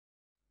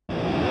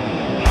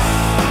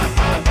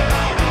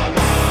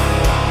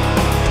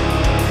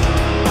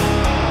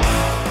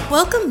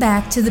Welcome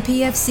back to the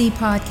PFC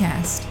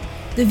podcast.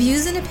 The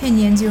views and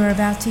opinions you are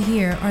about to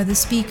hear are the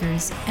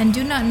speakers and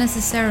do not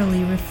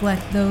necessarily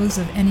reflect those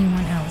of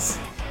anyone else.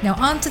 Now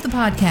on to the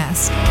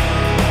podcast.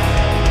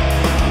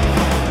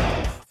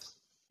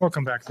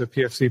 Welcome back to the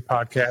PFC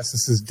podcast.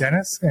 This is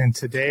Dennis, and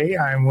today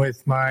I'm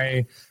with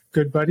my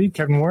good buddy,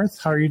 Kevin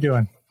Worth. How are you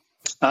doing?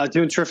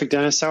 Doing terrific,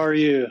 Dennis. How are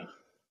you?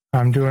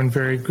 I'm doing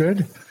very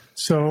good.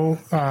 So,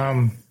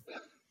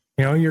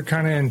 you're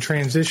kind of in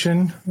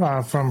transition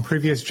from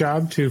previous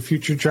job to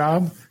future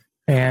job,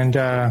 and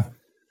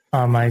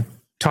I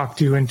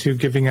talked you into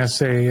giving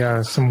us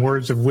some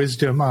words of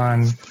wisdom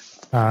on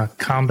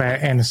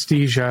combat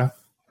anesthesia.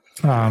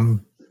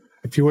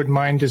 If you wouldn't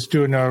mind just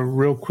doing a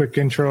real quick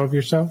intro of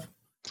yourself.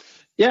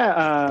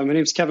 Yeah, my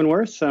name's Kevin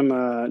Worth. I'm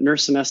a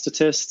nurse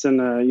anesthetist in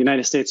the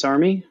United States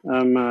Army.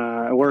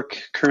 I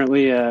work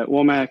currently at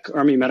Womack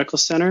Army Medical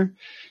Center,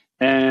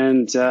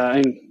 and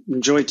I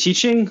enjoy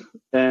teaching.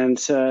 And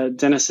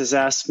Dennis has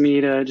asked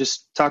me to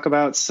just talk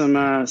about some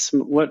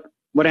what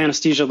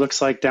anesthesia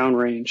looks like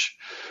downrange.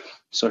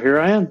 So here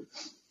I am.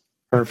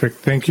 Perfect.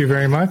 Thank you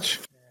very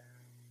much.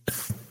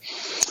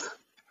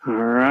 All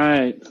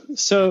right.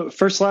 So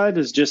first slide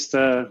is just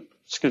going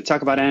to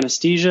talk about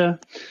anesthesia.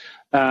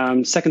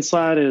 Second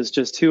slide is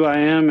just who I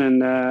am.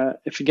 And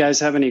if you guys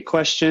have any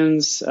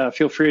questions,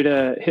 feel free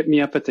to hit me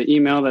up at the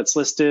email that's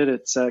listed.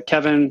 It's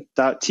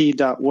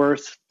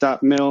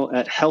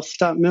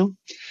kevin.t.worth.mill@health.mil.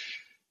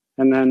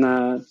 And then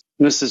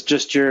this is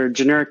just your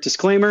generic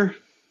disclaimer.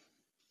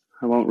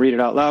 I won't read it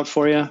out loud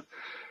for you.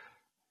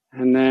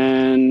 And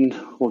then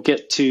we'll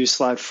get to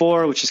slide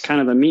 4, which is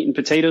kind of the meat and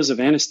potatoes of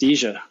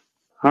anesthesia.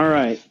 All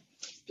right.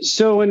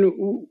 So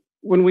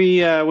when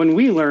we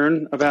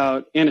learn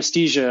about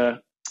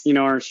anesthesia,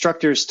 our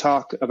instructors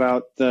talk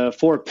about the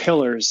 4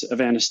 pillars of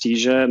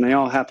anesthesia, and they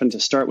all happen to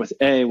start with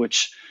A,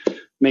 which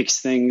makes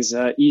things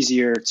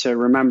easier to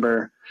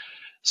remember.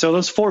 So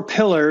those 4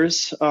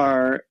 pillars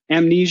are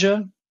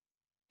amnesia,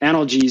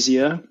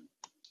 analgesia,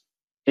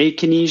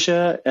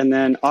 akinesia, and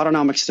then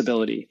autonomic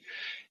stability.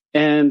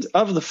 And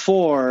of the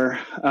 4,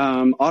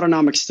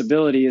 autonomic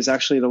stability is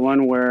actually the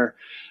one where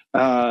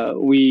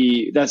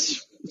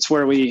it's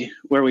where we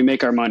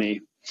make our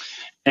money.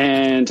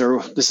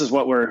 Or this is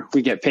what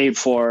we get paid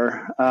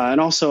for, and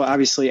also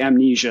obviously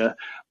amnesia,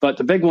 but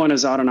the big one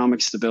is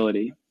autonomic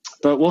stability.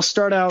 But we'll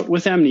start out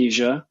with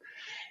amnesia,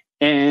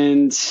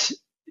 and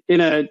in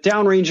a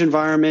downrange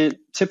environment,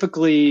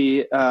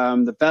 typically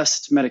the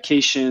best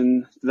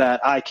medication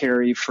that I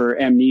carry for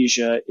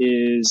amnesia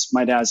is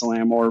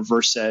midazolam or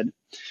Versed.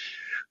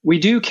 We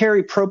do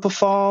carry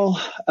propofol,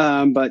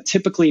 but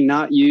typically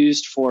not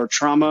used for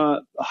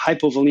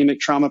hypovolemic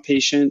trauma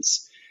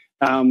patients.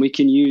 We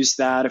can use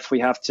that if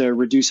we have to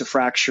reduce a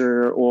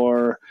fracture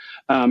or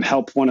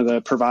help one of the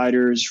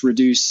providers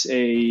reduce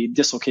a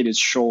dislocated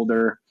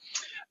shoulder.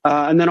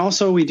 And then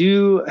also we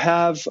do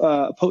have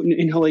potent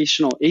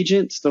inhalational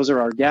agents. Those are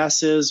our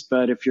gases,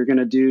 but if you're going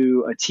to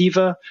do a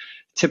TIVA,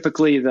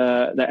 typically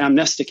the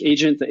amnestic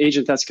agent, the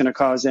agent that's going to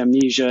cause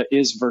amnesia,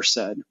 is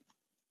Versed.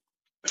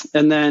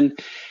 And then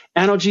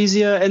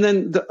analgesia. And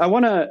then I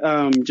want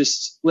to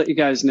just let you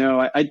guys know,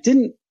 I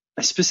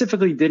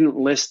specifically didn't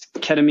list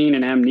ketamine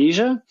and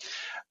amnesia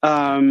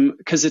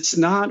because it's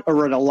not a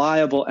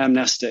reliable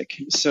amnestic.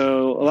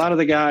 So a lot of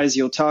the guys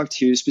you'll talk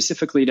to,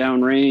 specifically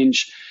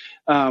downrange,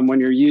 when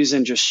you're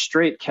using just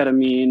straight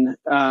ketamine,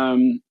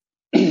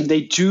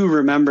 they do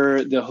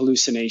remember the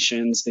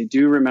hallucinations. They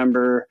do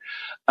remember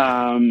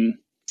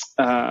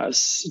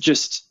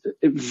just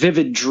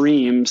vivid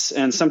dreams.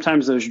 And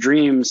sometimes those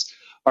dreams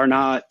are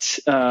not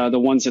the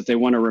ones that they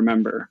want to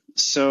remember.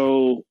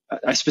 So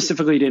I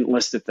specifically didn't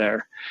list it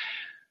there.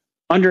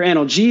 Under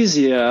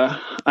analgesia,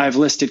 I've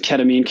listed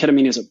ketamine.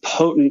 Ketamine is a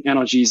potent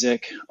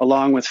analgesic,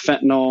 along with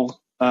fentanyl,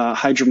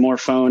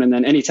 hydromorphone, and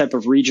then any type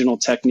of regional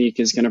technique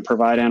is going to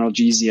provide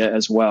analgesia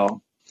as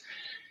well.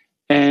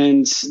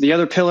 And the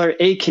other pillar,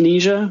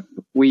 akinesia,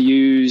 we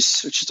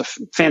use, which is a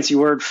fancy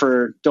word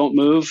for don't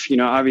move.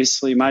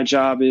 Obviously my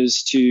job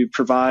is to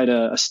provide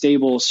a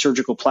stable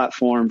surgical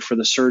platform for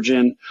the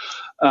surgeon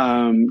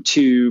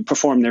to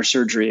perform their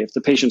surgery. If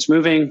the patient's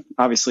moving,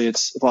 obviously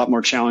it's a lot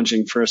more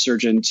challenging for a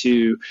surgeon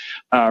to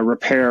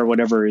repair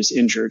whatever is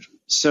injured.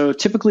 So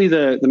typically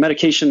the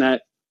medication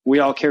that we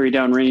all carry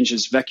downrange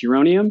is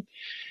vecuronium.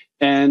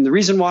 And the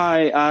reason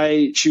why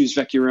I choose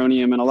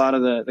vecuronium, and a lot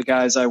of the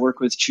guys I work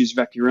with choose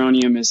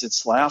vecuronium, is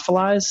it's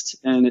lyophilized,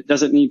 and it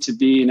doesn't need to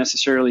be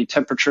necessarily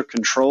temperature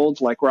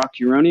controlled like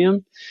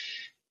rocuronium.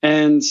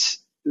 And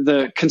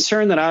the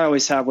concern that I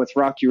always have with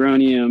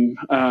rocuronium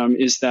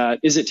is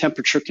it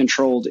temperature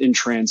controlled in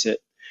transit?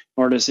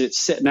 Or does it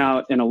sitting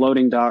out in a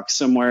loading dock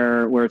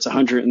somewhere where it's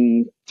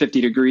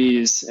 150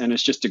 degrees and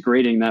it's just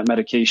degrading that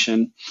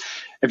medication?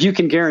 If you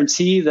can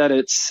guarantee that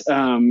it's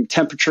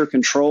temperature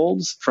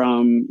controlled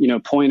from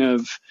point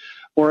of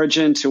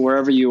origin to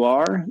wherever you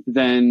are,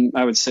 then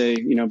I would say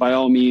by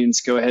all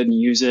means go ahead and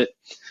use it.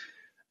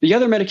 The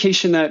other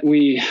medication that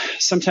we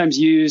sometimes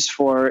use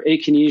for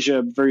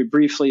akinesia very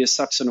briefly is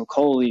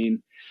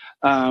succinylcholine.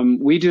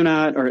 We do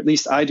not, or at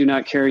least I do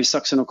not carry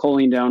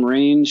succinylcholine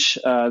downrange.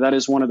 That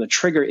is one of the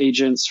trigger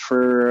agents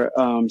for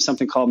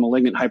something called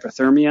malignant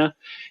hyperthermia.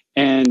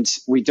 And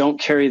we don't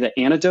carry the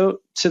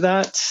antidote to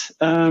that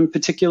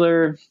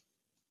particular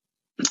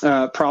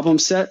problem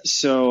set.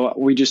 So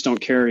we just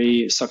don't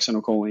carry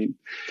succinylcholine.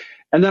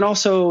 And then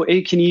also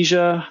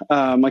akinesia,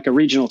 like a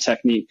regional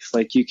technique.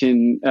 Like you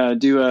can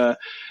do a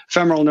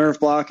femoral nerve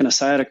block and a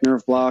sciatic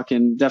nerve block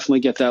and definitely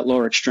get that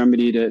lower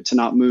extremity to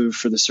not move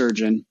for the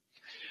surgeon.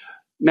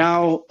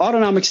 Now,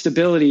 autonomic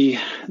stability,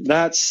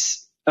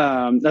 that's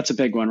a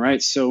big one,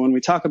 right? So when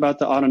we talk about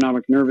the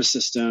autonomic nervous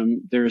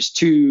system, there's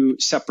two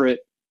separate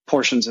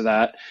portions of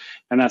that,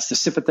 and that's the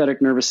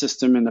sympathetic nervous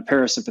system and the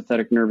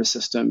parasympathetic nervous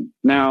system.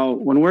 Now,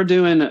 when we're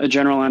doing a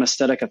general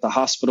anesthetic at the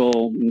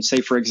hospital, and say,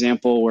 for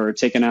example, we're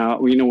taking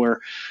out,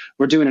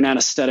 we're doing an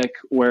anesthetic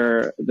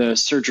where the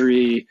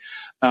surgery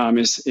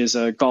is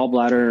a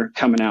gallbladder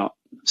coming out.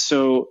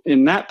 So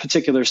in that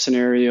particular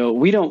scenario,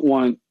 we don't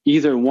want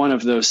either one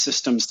of those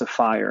systems to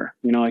fire.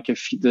 Like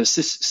if the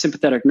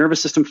sympathetic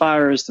nervous system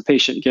fires, the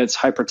patient gets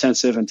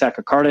hypertensive and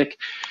tachycardic.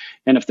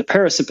 And if the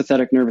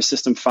parasympathetic nervous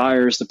system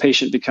fires, the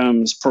patient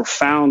becomes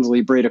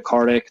profoundly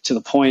bradycardic to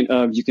the point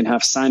of you can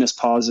have sinus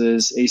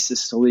pauses,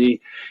 asystole,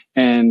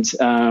 and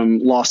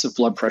loss of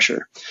blood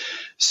pressure.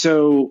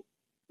 So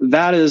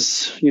that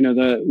is,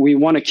 we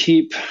want to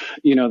keep,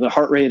 the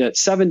heart rate at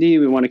 70.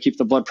 We want to keep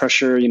the blood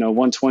pressure,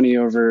 120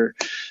 over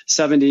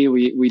 70.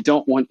 We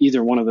don't want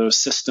either one of those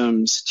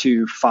systems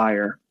to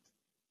fire.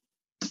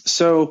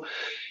 So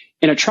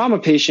in a trauma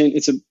patient,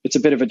 it's a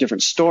bit of a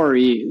different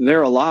story.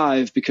 They're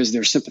alive because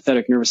their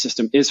sympathetic nervous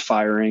system is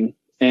firing.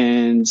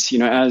 And,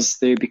 as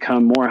they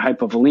become more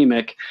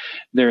hypovolemic,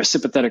 their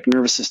sympathetic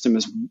nervous system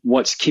is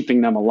what's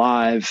keeping them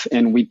alive.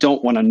 And we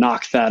don't want to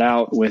knock that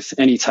out with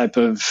any type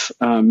of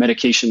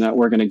medication that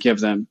we're going to give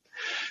them.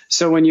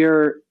 So when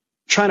you're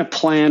trying to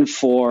plan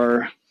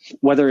for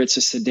whether it's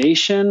a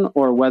sedation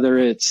or whether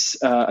it's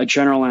a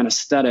general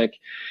anesthetic,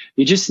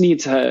 you just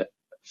need to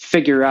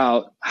figure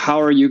out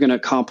how are you going to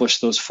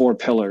accomplish those four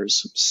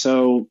pillars.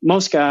 So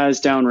most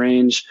guys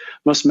downrange,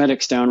 most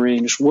medics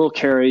downrange will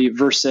carry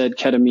Versed,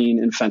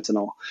 ketamine, and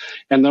fentanyl.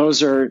 And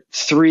those are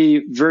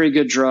three very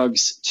good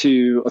drugs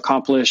to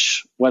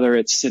accomplish whether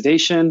it's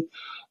sedation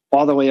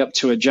all the way up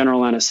to a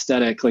general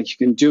anesthetic. Like you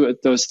can do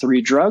it, those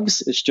three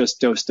drugs, it's just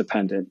dose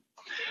dependent.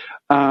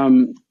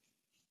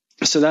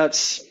 So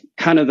that's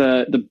kind of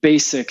the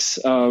basics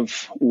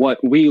of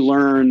what we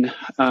learn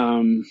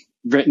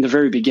in the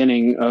very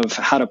beginning of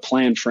how to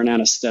plan for an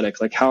anesthetic.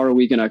 Like how are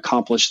we going to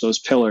accomplish those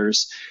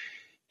pillars?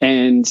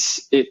 And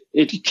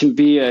it can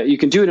be you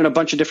can do it in a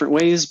bunch of different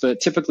ways,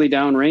 but typically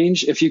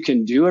downrange, if you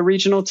can do a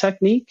regional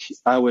technique,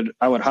 I would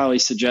highly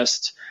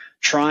suggest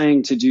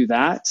trying to do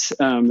that.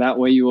 That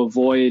way you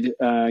avoid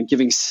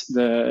giving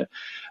the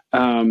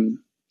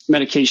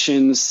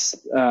medications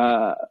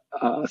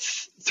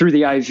through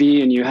the IV,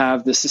 and you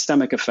have the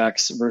systemic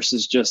effects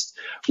versus just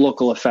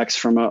local effects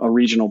from a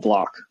regional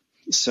block.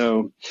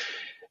 So,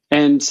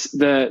 and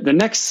the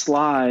next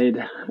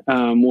slide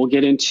we'll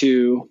get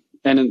into,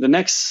 and the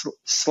next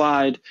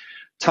slide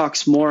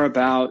talks more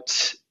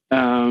about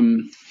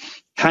kind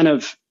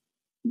of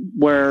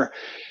where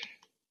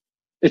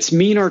it's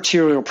mean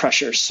arterial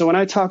pressure. So when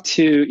I talk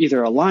to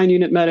either a line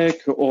unit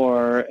medic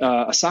or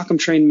a SOCM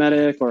trained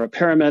medic or a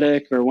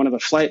paramedic or one of the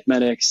flight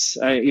medics,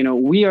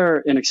 we are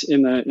in a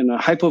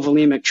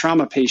hypovolemic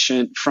trauma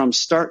patient from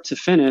start to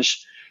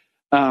finish.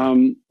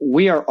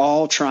 We are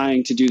all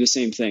trying to do the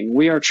same thing.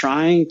 We are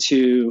trying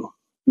to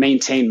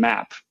maintain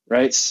MAP,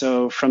 right?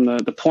 So from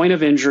the point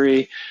of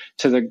injury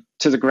to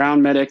the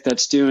ground medic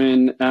that's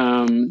doing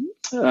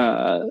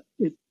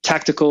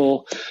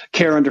tactical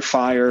care under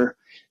fire,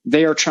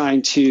 they are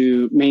trying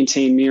to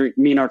maintain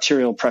mean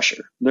arterial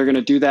pressure. They're going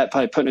to do that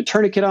by putting a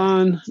tourniquet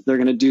on. They're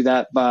going to do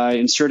that by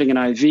inserting an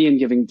IV and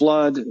giving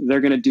blood.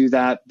 They're going to do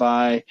that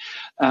by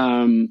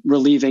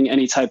relieving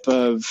any type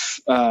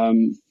of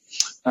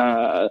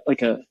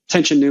like a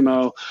tension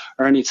pneumo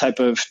or any type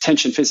of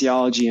tension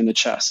physiology in the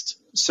chest.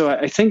 So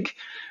I think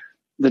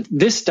that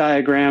this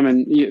diagram,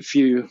 and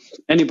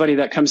anybody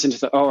that comes into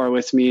the OR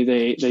with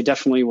me, they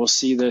definitely will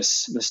see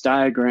this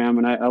diagram,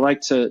 and I like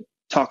to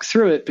talk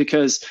through it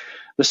because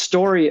the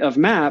story of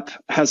MAP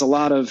has a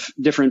lot of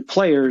different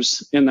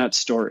players in that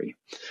story.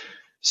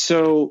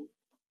 So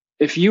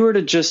if you were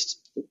to just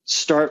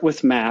start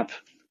with MAP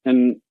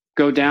and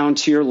go down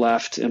to your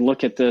left and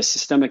look at the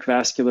systemic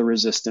vascular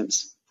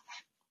resistance.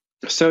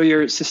 So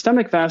your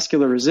systemic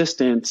vascular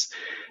resistance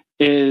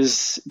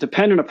is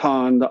dependent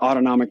upon the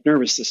autonomic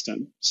nervous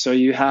system. So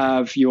you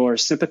have your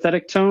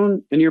sympathetic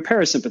tone and your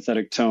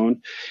parasympathetic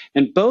tone,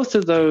 and both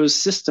of those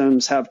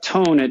systems have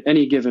tone at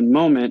any given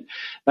moment.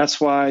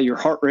 That's why your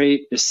heart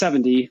rate is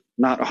 70,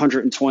 not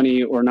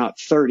 120 or not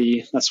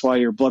 30. That's why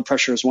your blood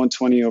pressure is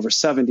 120 over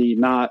 70,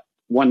 not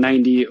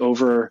 190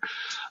 over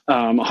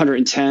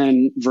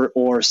 110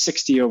 or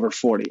 60 over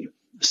 40.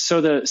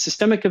 So the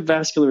systemic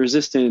vascular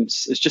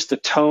resistance is just a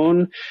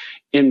tone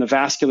in the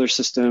vascular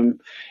system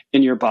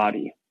in your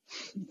body.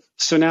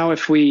 So now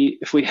if we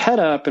head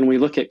up and we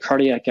look at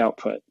cardiac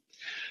output,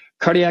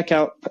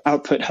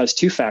 output has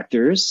two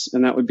factors,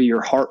 and that would be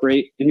your heart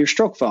rate and your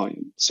stroke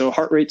volume. So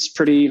heart rate's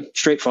pretty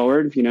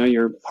straightforward.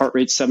 Your heart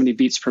rate's 70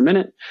 beats per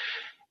minute.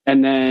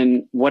 And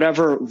then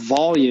whatever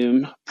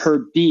volume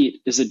per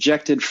beat is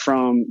ejected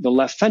from the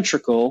left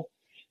ventricle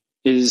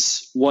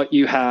is what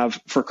you have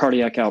for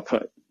cardiac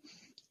output.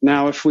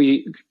 Now, if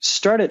we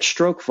start at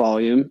stroke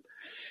volume,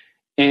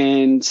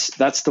 and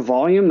that's the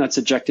volume that's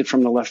ejected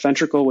from the left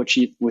ventricle, which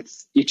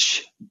with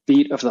each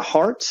beat of the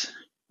heart,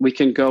 we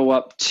can go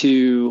up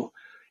to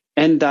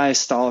end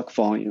diastolic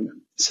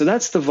volume. So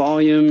that's the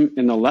volume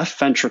in the left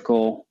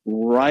ventricle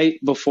right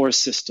before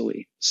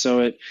systole.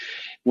 So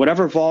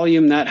whatever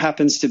volume that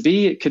happens to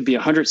be, it could be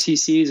 100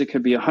 cc's, it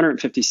could be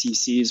 150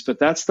 cc's, but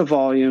that's the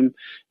volume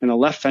in the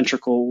left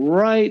ventricle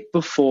right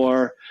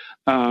before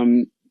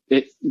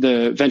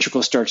the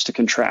ventricle starts to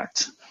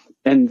contract.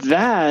 And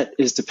that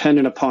is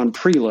dependent upon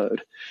preload.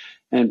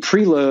 And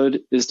preload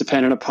is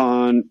dependent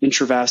upon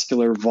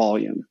intravascular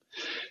volume.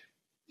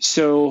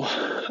 So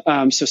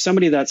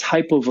somebody that's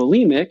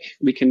hypovolemic,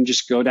 we can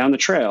just go down the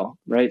trail,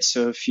 right?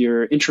 So if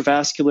your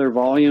intravascular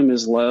volume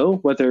is low,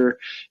 whether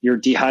you're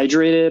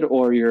dehydrated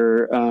or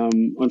you're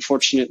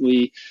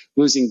unfortunately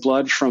losing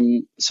blood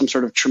from some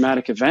sort of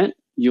traumatic event,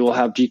 you will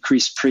have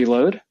decreased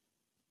preload.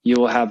 You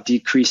will have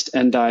decreased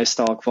end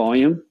diastolic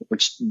volume,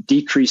 which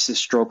decreases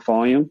stroke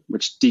volume,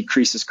 which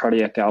decreases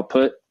cardiac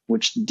output,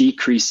 which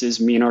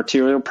decreases mean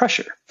arterial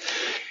pressure.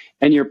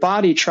 And your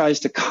body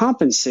tries to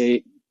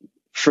compensate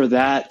for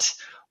that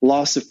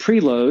loss of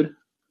preload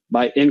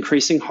by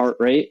increasing heart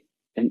rate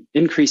and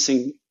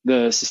increasing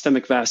the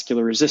systemic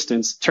vascular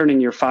resistance,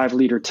 turning your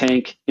 5-liter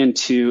tank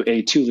into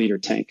a 2-liter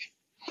tank.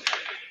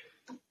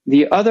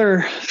 The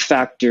other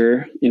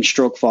factor in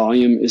stroke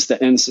volume is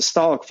the end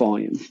systolic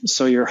volume.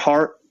 So your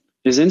heart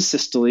is in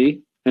systole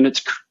and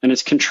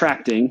it's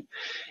contracting,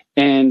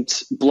 and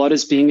blood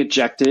is being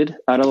ejected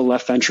out of the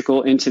left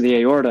ventricle into the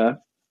aorta.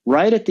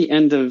 Right at the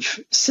end of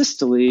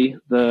systole,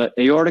 the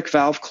aortic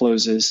valve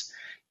closes,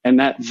 and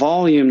that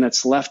volume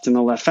that's left in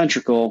the left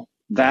ventricle,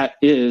 that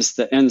is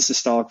the end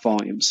systolic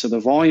volume. So the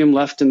volume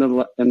left in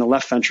the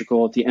left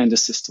ventricle at the end of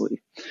systole.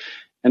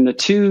 And the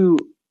two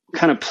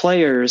kind of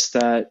players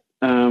that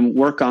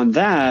work on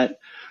that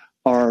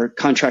are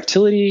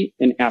contractility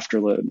and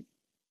afterload.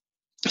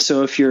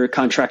 So if your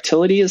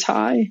contractility is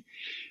high,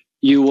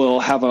 you will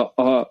have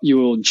you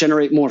will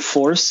generate more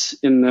force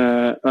in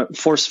the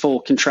forceful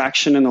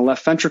contraction in the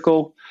left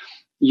ventricle.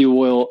 You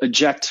will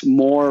eject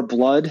more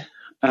blood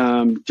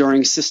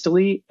during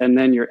systole, and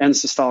then your end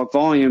systolic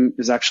volume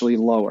is actually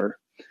lower.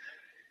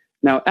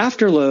 Now,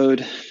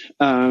 afterload,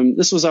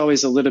 this was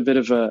always a little bit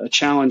of a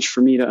challenge for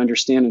me to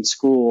understand in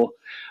school,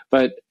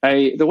 but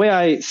the way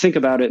I think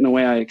about it and the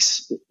way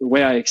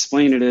I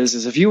explain it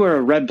is if you were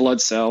a red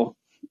blood cell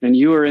and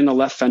you were in the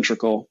left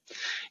ventricle,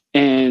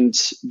 and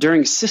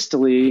during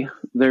systole,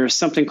 there's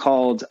something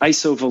called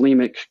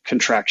isovolemic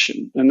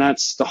contraction, and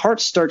that's the heart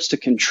starts to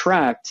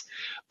contract,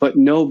 but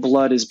no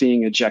blood is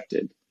being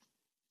ejected.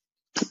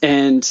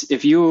 And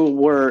if you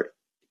were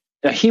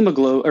a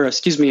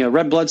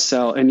red blood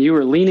cell, and you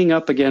were leaning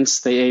up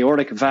against the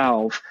aortic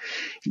valve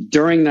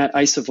during that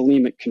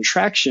isovolemic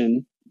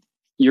contraction,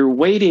 you're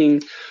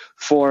waiting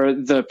for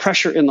the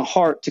pressure in the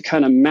heart to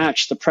kind of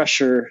match the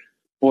pressure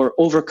or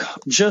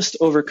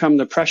overcome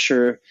the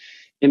pressure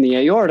in the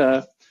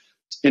aorta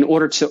in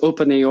order to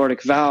open the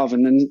aortic valve.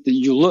 And then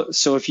you look.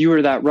 So if you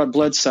were that red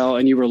blood cell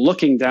and you were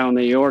looking down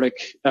the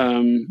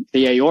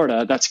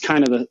aorta, that's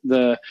kind of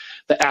the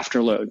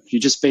afterload.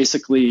 You just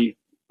basically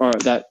are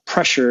that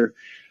pressure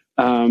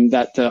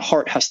that the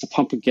heart has to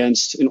pump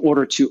against in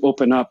order to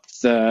open up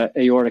the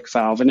aortic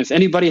valve. And if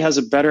anybody has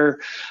a better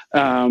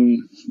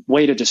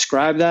way to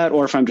describe that,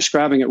 or if I'm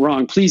describing it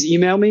wrong, please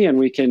email me and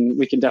we can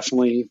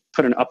definitely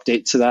put an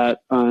update to that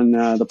on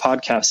the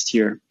podcast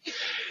here.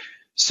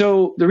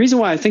 So the reason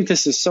why I think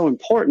this is so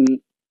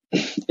important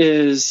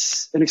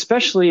is, and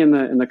especially in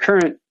the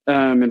current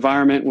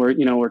environment where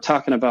we're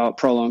talking about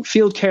prolonged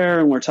field care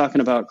and we're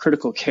talking about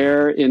critical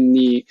care in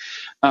the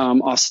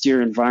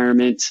austere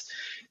environment,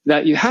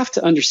 that you have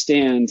to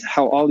understand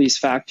how all these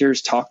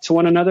factors talk to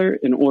one another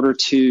in order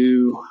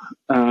to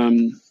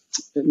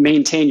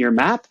maintain your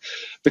map,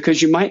 because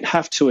you might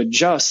have to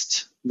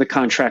adjust the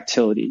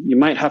contractility. You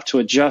might have to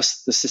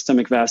adjust the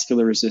systemic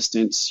vascular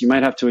resistance. You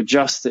might have to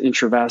adjust the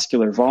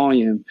intravascular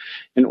volume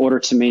in order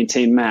to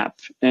maintain MAP.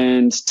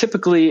 And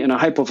typically in a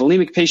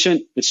hypovolemic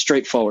patient, it's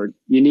straightforward.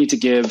 You need to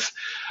give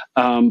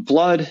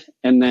blood,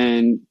 and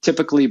then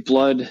typically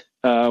blood,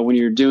 when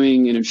you're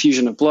doing an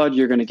infusion of blood,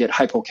 you're going to get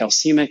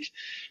hypocalcemic.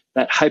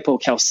 That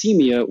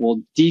hypocalcemia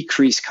will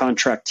decrease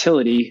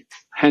contractility.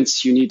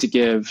 Hence, you need to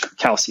give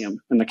calcium,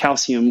 and the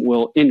calcium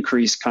will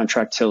increase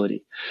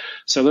contractility.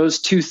 So those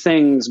two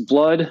things,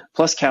 blood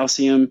plus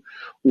calcium,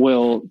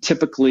 will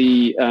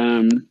typically,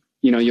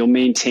 you'll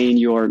maintain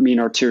your mean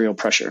arterial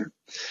pressure.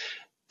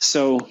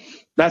 So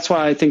that's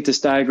why I think this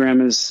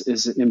diagram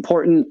is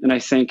important, and I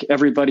think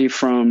everybody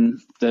from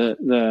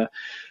the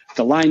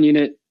line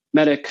unit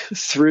medic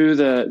through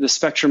the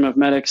spectrum of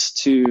medics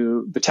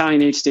to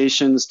battalion aid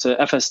stations to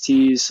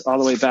FSTs, all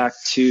the way back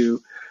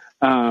to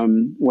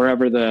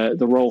wherever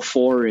the role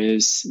 4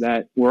 is,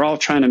 that we're all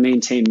trying to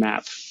maintain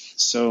MAP.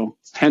 So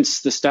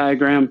hence this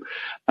diagram.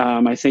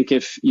 I think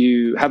if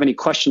you have any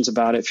questions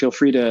about it, feel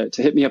free to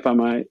hit me up on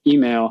my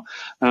email.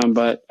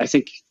 But I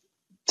think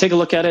take a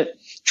look at it,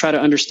 try to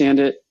understand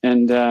it,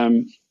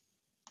 and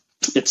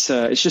it's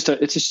just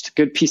a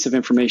good piece of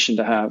information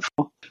to have.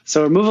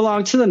 So we'll move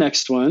along to the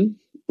next one,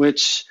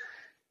 which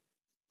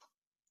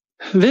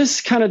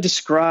this kind of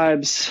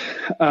describes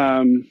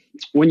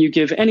when you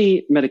give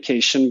any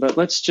medication, but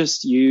let's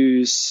just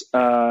use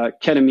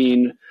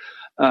ketamine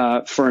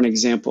for an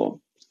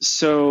example.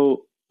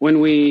 So when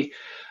we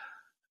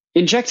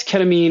inject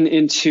ketamine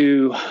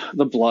into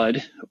the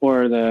blood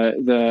or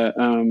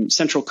the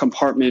central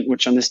compartment,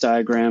 which on this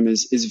diagram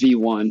is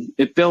V1,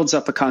 it builds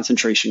up a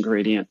concentration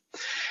gradient.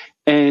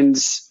 And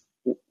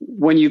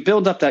when you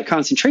build up that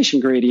concentration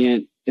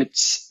gradient,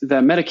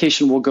 the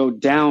medication will go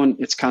down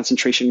its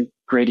concentration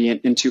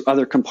gradient into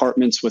other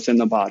compartments within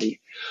the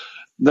body.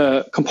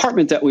 The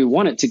compartment that we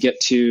want it to get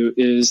to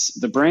is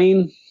the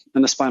brain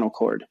and the spinal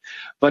cord,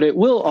 but it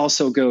will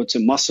also go to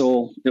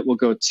muscle, it will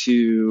go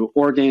to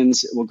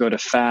organs, it will go to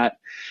fat.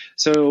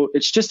 So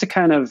it's just a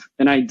kind of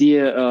an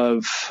idea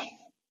of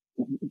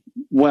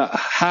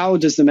how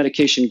does the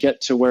medication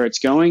get to where it's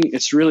going?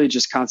 It's really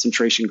just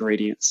concentration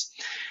gradients.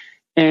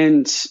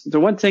 And the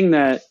one thing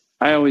that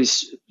I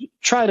always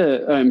try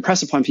to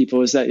impress upon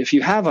people is that if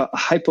you have a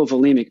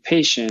hypovolemic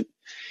patient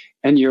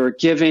and you're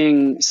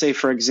giving, say,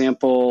 for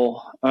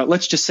example,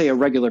 let's just say a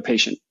regular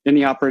patient in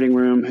the operating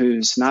room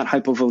who's not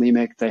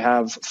hypovolemic, they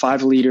have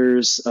 5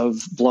 liters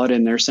of blood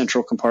in their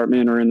central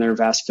compartment or in their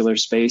vascular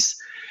space,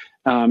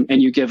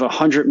 and you give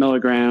 100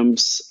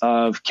 milligrams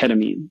of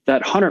ketamine.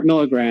 That 100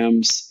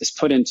 milligrams is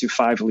put into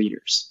 5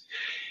 liters.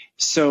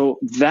 So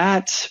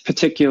that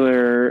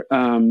particular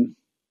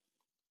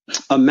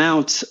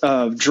amount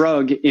of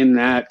drug in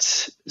that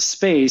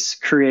space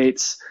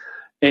creates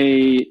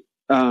a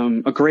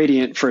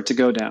gradient for it to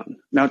go down.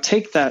 Now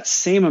take that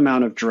same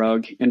amount of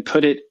drug and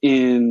put it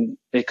in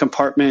a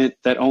compartment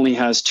that only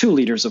has 2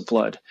 liters of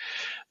blood.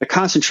 The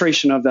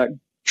concentration of that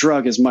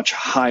drug is much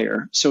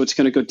higher, so it's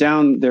going to go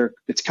down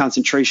its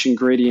concentration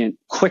gradient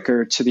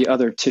quicker to the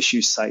other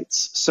tissue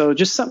sites. So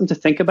just something to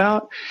think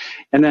about.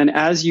 And then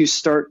as you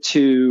start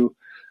to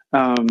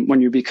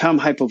when you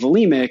become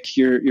hypovolemic,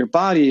 your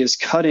body is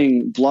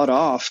cutting blood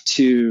off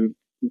to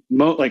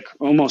like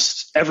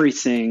almost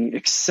everything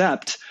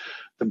except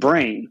the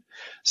brain.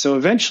 So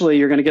eventually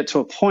you're going to get to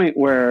a point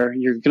where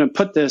you're going to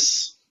put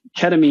this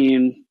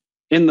ketamine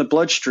in the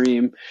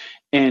bloodstream,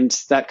 and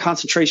that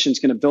concentration is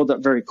going to build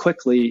up very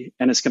quickly,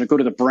 and it's going to go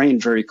to the brain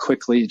very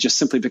quickly, just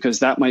simply because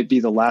that might be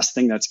the last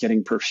thing that's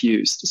getting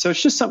perfused. So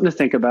it's just something to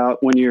think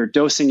about when you're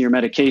dosing your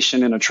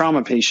medication in a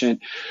trauma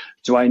patient.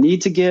 Do I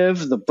need to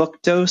give the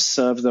book dose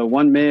of the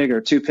 1 mg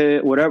or 2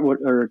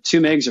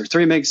 mgs or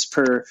 3 mgs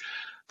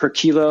per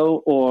kilo,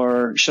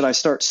 or should I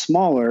start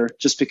smaller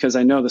just because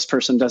I know this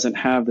person doesn't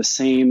have the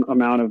same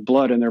amount of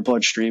blood in their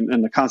bloodstream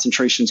and the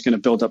concentration is going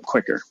to build up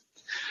quicker?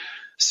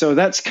 So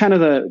that's kind of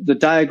the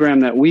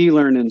diagram that we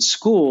learn in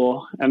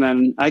school. And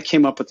then I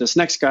came up with this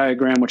next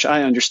diagram, which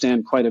I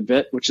understand quite a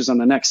bit, which is on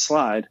the next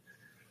slide.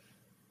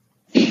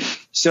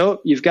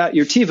 So you've got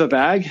your Tiva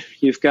bag,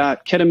 you've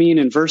got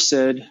ketamine and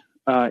Versed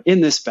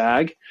in this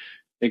bag.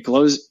 It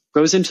goes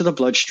into the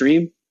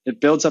bloodstream, it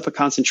builds up a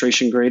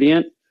concentration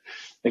gradient,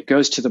 it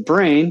goes to the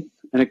brain,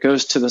 and it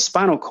goes to the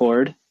spinal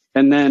cord,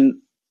 and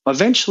then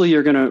eventually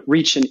you're going to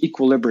reach an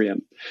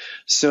equilibrium.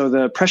 So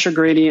the pressure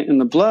gradient in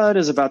the blood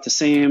is about the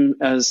same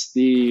as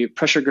the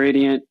pressure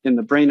gradient in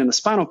the brain and the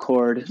spinal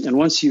cord. And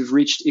once you've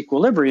reached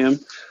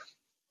equilibrium,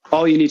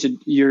 all you need to,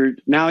 you're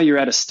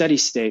at a steady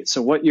state.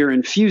 So what you're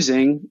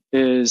infusing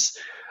is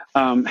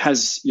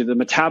the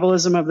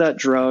metabolism of that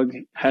drug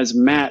has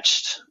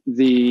matched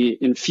the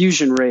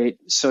infusion rate.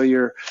 So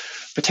you're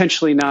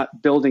potentially not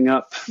building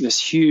up this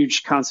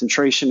huge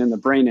concentration in the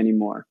brain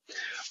anymore.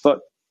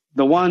 But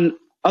the one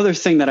other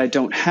thing that I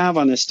don't have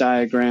on this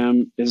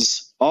diagram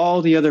is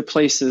all the other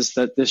places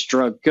that this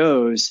drug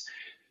goes.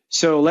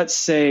 So let's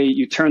say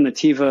you turn the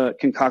Tiva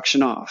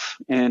concoction off,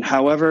 and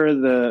however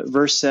the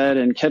Versed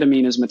and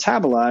ketamine is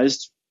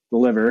metabolized, the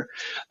liver,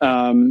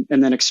 and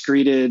then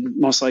excreted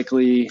most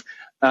likely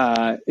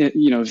via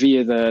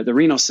the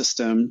renal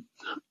system,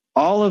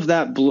 all of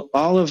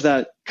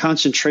that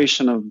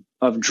concentration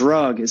of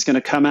drug is going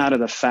to come out of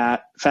the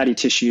fatty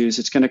tissues.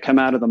 It's going to come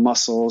out of the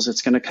muscles.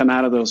 It's going to come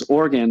out of those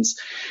organs.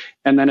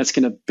 And then it's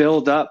going to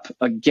build up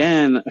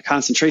again a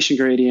concentration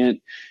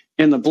gradient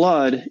in the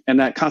blood. And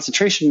that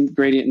concentration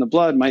gradient in the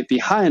blood might be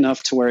high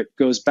enough to where it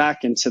goes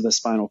back into the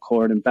spinal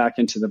cord and back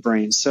into the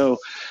brain. So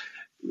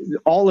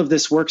all of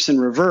this works in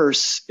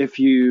reverse. If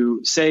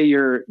you say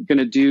you're going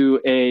to do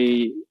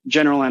a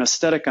general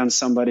anesthetic on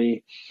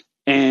somebody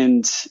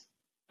and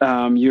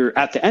you're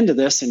at the end of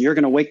this and you're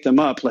going to wake them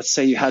up. Let's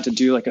say you had to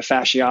do like a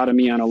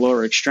fasciotomy on a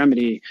lower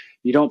extremity.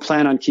 You don't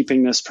plan on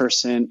keeping this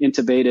person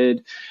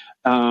intubated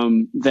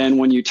then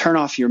when you turn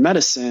off your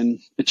medicine,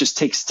 it just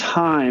takes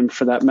time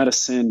for that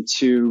medicine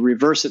to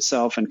reverse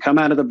itself and come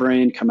out of the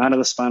brain, come out of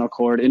the spinal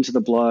cord, into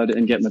the blood,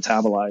 and get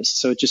metabolized.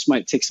 So it just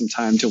might take some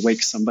time to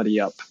wake somebody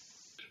up.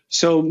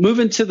 So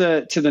moving to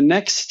the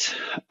next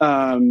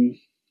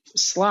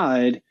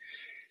slide,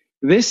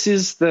 this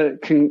is the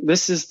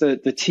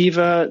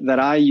TIVA that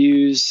I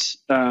use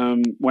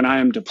when I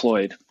am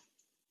deployed.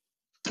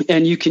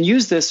 And you can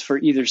use this for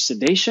either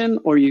sedation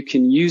or you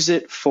can use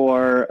it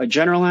for a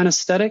general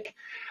anesthetic,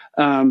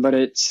 but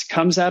it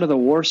comes out of the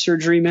war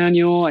surgery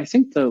manual. I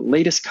think the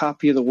latest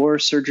copy of the war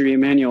surgery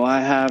manual I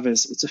have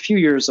it's a few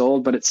years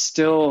old, but it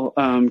still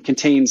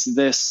contains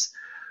this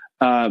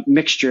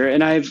mixture.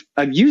 And I've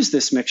used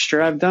this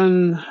mixture. I've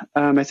done,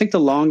 I think the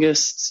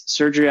longest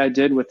surgery I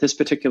did with this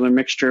particular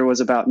mixture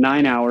was about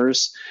 9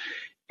 hours.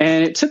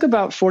 And it took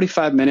about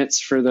 45 minutes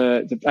for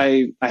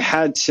I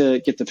had to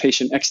get the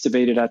patient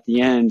extubated at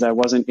the end. I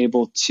wasn't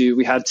able to,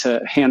 we had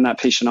to hand that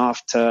patient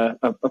off to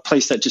a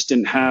place that just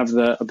didn't have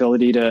the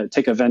ability to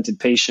take a vented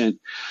patient.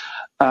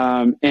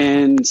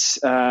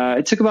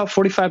 It took about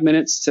 45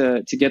 minutes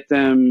to get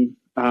them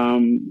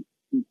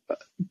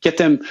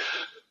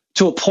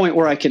to a point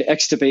where I could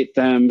extubate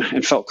them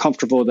and felt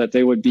comfortable that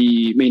they would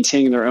be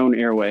maintaining their own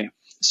airway.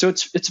 So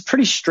it's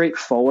pretty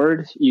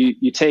straightforward.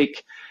 You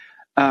take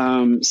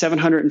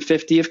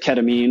 750 of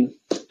ketamine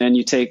and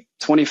you take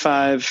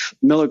 25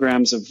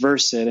 milligrams of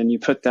Versed and you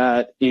put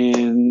that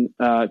in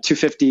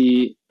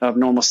 250 of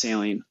normal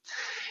saline.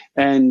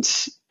 And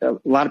a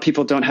lot of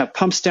people don't have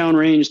pumps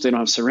downrange. They don't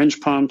have syringe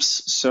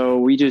pumps. So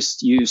we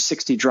just use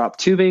 60 drop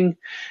tubing.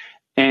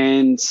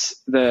 And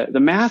the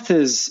math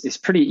is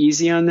pretty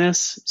easy on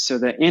this. So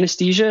the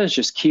anesthesia is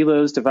just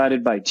kilos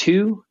divided by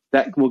 2.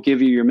 That will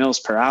give you your mils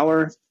per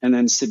hour. And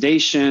then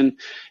sedation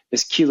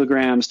is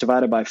kilograms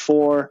divided by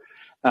 4.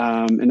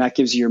 And that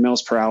gives you your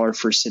mils per hour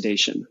for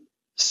sedation.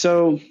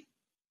 So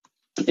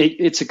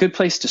it's a good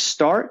place to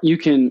start. You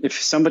can,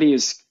 if somebody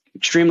is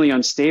extremely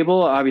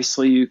unstable,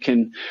 obviously you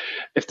can,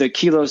 if the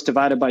kilos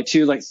divided by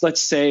 2, like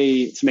let's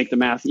say to make the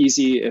math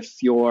easy,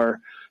 if your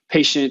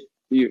patient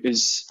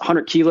is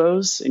 100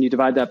 kilos and you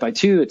divide that by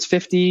 2, it's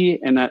 50.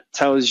 And that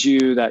tells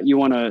you that you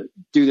want to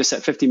do this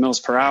at 50 mils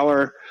per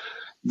hour.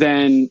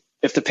 Then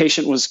if the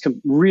patient was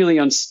really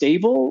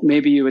unstable,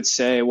 maybe you would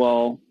say,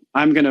 well,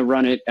 I'm going to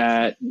run it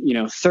at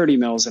 30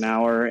 mils an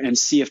hour and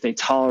see if they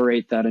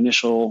tolerate that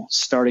initial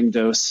starting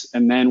dose,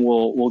 and then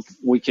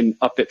we can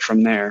up it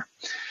from there.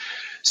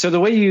 So the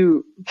way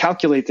you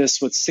calculate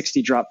this with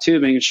 60 drop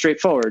tubing is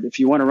straightforward. If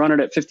you want to run it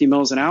at 50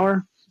 mils an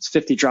hour, it's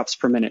 50 drops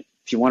per minute.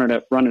 If you wanted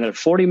to run it at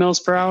 40 mils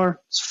per hour,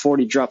 it's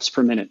 40 drops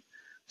per minute.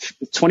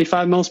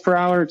 25 mils per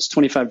hour, it's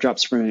 25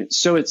 drops per minute.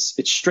 So it's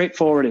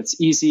straightforward, it's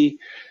easy.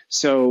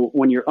 So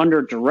when you're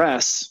under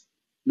duress,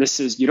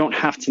 you don't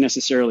have to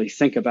necessarily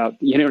think about,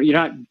 you're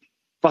not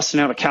busting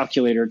out a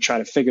calculator to try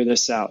to figure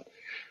this out.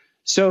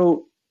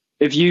 So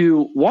if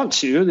you want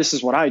to, this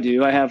is what I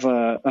do. I have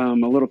a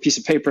little piece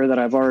of paper that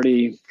I've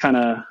already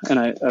I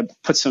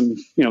put some,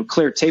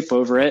 clear tape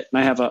over it.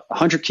 And I have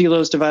 100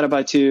 kilos divided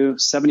by 2,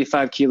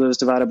 75 kilos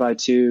divided by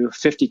 2,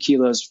 50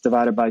 kilos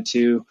divided by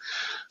 2.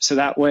 So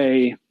that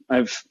way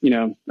I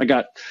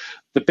got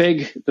the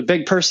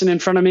big person in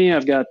front of me.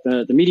 I've got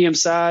the medium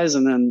size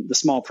and then the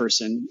small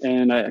person.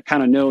 And I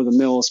kind of know the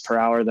mils per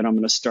hour that I'm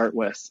going to start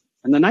with.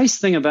 And the nice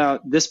thing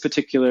about this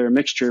particular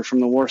mixture from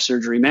the war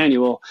surgery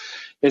manual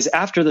is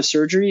after the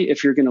surgery,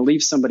 if you're going to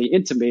leave somebody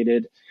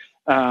intubated,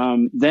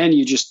 then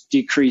you just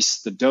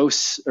decrease the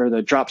dose or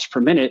the drops per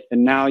minute.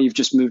 And now you've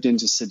just moved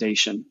into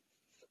sedation.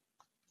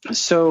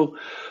 So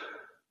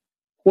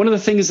one of the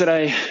things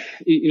that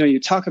you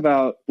talk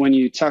about when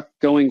you talk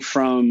going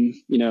from,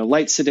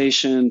 light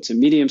sedation to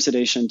medium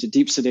sedation to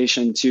deep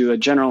sedation to a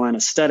general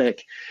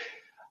anesthetic,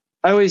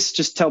 I always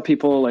just tell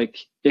people, like,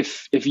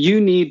 if you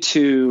need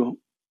to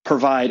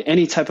provide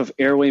any type of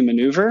airway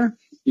maneuver,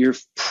 you're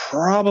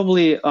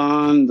probably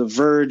on the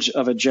verge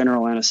of a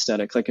general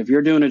anesthetic. Like if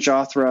you're doing a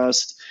jaw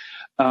thrust,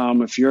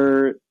 if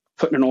you're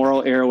putting an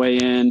oral airway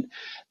in,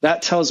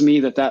 that tells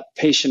me that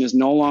patient is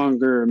no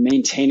longer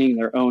maintaining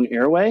their own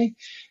airway.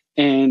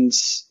 And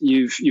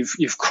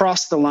you've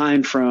crossed the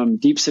line from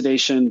deep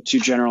sedation to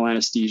general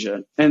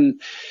anesthesia.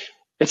 And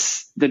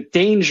it's the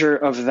danger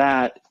of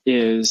that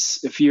is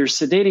if you're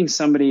sedating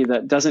somebody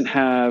that doesn't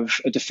have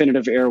a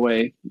definitive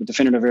airway, the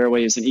definitive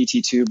airway is an ET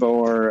tube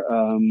or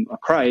a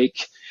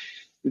crike,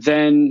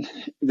 then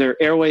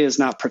their airway is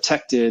not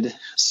protected.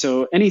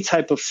 So any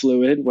type of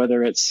fluid,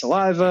 whether it's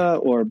saliva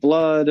or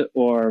blood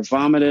or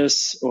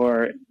vomitus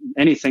or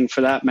anything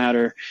for that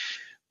matter,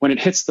 when it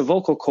hits the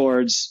vocal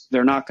cords,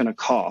 they're not going to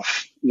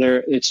cough.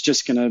 It's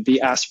just going to be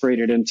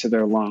aspirated into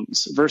their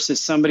lungs versus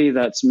somebody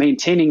that's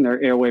maintaining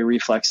their airway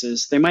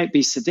reflexes. They might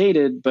be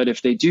sedated, but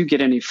if they do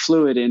get any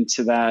fluid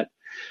into that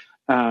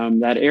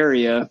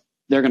area,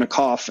 they're going to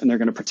cough and they're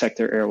going to protect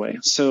their airway.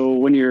 So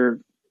when you're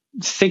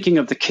thinking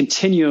of the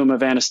continuum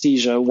of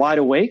anesthesia, wide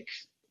awake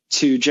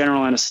to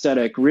general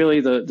anesthetic,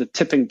 really the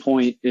tipping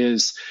point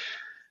is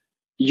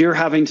you're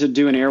having to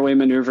do an airway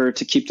maneuver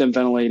to keep them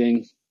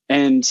ventilating.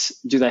 and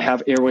do they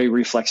have airway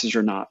reflexes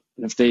or not?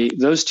 If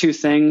those two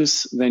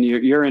things, then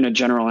you're in a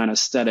general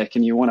anesthetic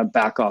and you want to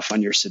back off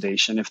on your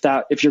sedation.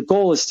 If your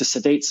goal is to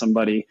sedate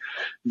somebody,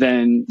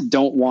 then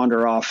don't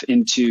wander off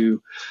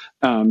into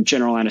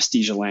general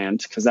anesthesia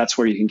land, because that's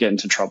where you can get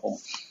into trouble.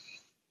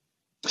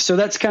 So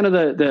that's kind of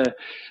the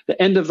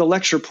end of the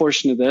lecture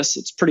portion of this.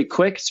 It's pretty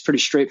quick. It's pretty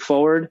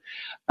straightforward.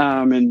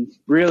 And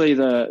really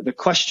the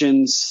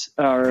questions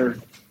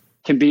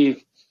can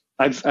be,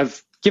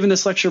 I've given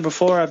this lecture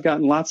before. I've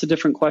gotten lots of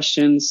different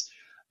questions.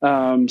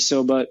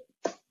 But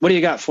what do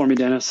you got for me,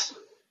 Dennis?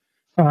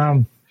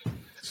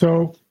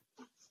 So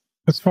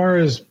as far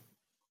as,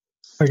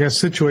 I guess,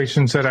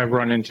 situations that I've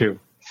run into,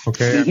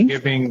 okay, I'm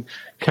giving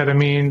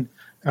ketamine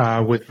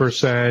with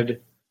Versed,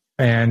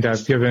 and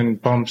I've given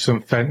bumps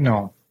of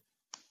fentanyl.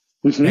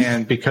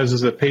 And because of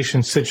the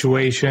patient's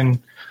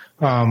situation,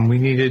 we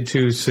needed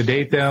to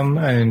sedate them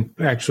and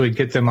actually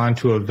get them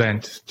onto a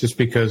vent just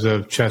because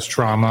of chest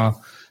trauma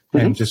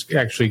and just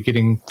actually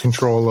getting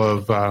control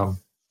of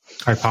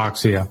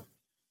hypoxia.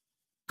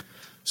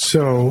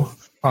 So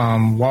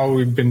while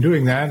we've been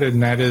doing that,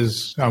 and that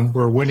is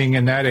we're winning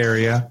in that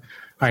area,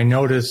 I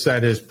noticed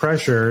that his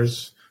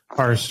pressures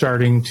are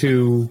starting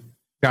to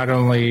not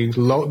only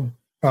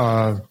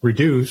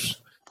reduce,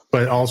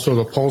 but also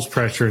the pulse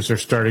pressures are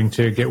starting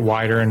to get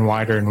wider and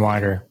wider and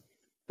wider.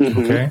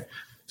 Okay.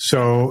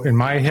 So in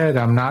my head,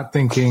 I'm not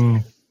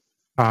thinking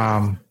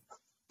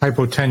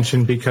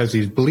hypotension because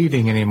he's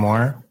bleeding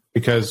anymore,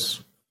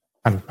 because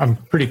I'm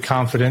pretty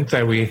confident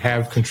that we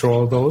have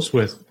control of those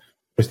with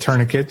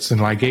tourniquets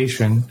and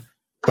ligation.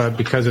 But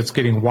because it's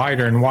getting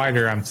wider and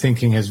wider, I'm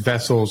thinking his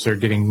vessels are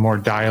getting more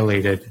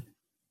dilated.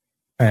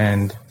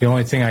 And the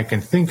only thing I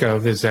can think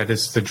of is that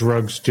it's the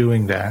drugs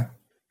doing that.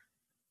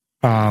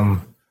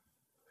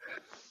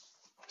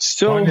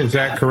 Is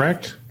that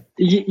correct?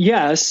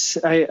 Yes,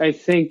 I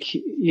think,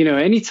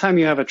 anytime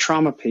you have a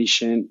trauma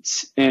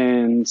patient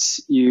and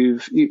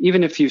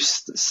even if you've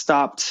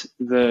stopped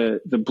the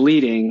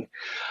bleeding,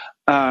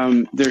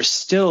 there's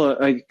still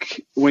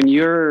when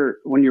you're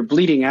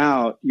bleeding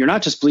out, you're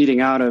not just bleeding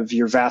out of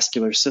your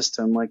vascular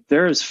system. Like,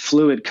 there is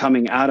fluid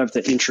coming out of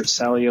the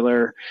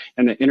intracellular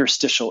and the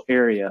interstitial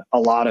area, a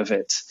lot of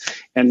it.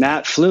 And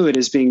that fluid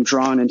is being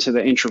drawn into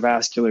the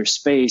intravascular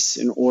space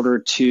in order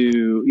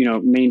to,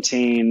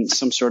 maintain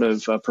some sort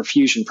of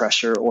perfusion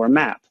pressure or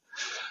MAP.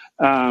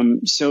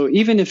 So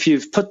even if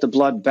you've put the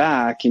blood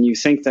back and you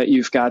think that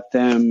you've got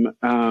them,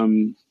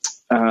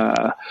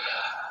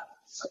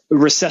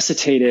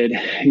 resuscitated,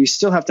 you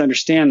still have to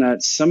understand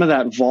that some of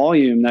that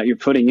volume that you're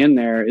putting in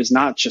there is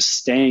not just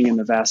staying in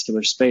the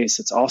vascular space.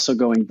 It's also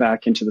going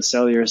back into the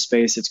cellular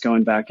space. It's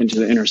going back into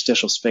the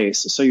interstitial space.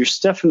 So you're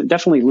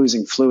definitely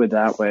losing fluid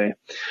that way.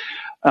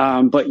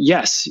 But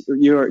yes,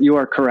 you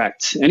are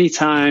correct.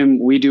 Anytime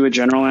we do a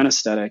general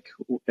anesthetic,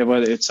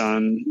 whether it's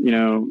on,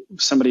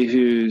 somebody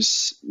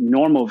who's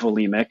normal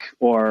volemic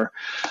or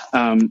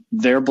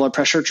their blood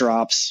pressure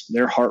drops,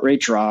 their heart rate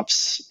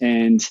drops,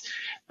 and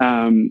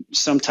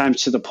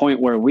sometimes to the point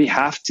where we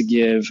have to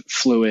give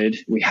fluid,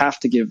 we have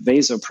to give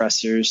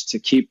vasopressors to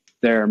keep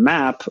their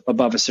MAP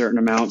above a certain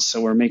amount.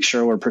 So we make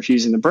sure we're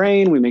perfusing the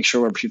brain, we make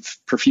sure we're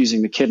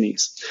perfusing the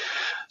kidneys.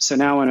 So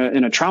now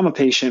in a trauma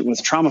patient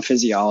with trauma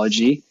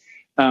physiology,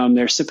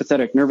 their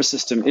sympathetic nervous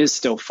system is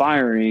still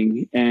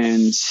firing.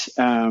 And,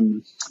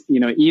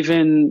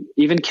 even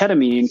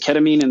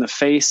ketamine in the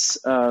face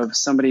of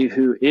somebody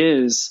who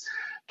is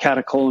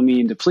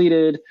catecholamine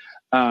depleted,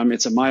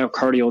 it's a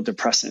myocardial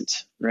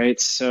depressant,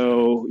 right?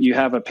 So you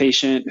have a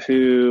patient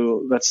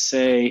who, let's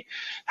say,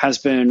 has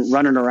been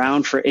running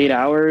around for 8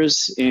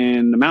 hours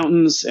in the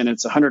mountains and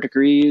it's 100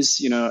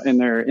 degrees, and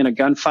they're in a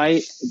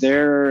gunfight.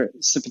 Their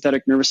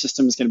sympathetic nervous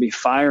system is going to be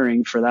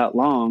firing for that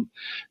long.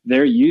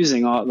 They're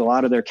using a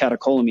lot of their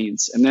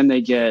catecholamines, and then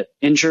they get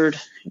injured.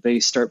 They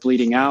start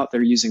bleeding out.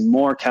 They're using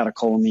more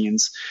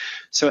catecholamines.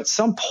 So at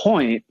some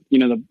point,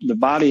 the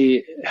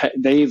body,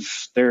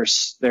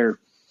 their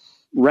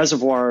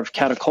reservoir of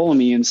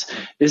catecholamines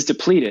is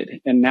depleted,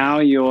 and now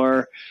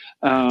you're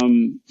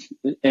giving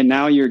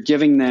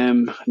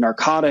them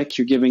narcotic.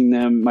 You're giving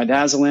them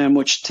midazolam,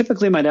 which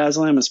typically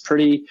midazolam is a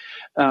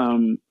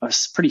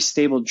pretty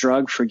stable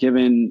drug for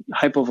giving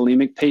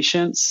hypovolemic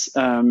patients,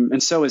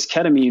 and so is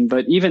ketamine.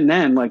 But even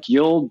then,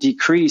 you'll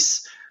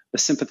decrease the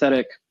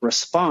sympathetic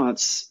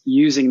response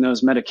using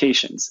those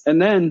medications.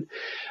 And then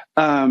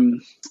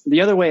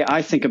the other way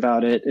I think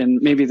about it,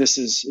 and maybe this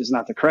is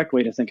not the correct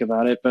way to think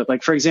about it,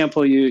 but for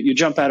example, you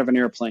jump out of an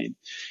airplane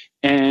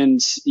and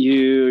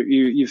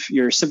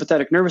your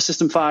sympathetic nervous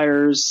system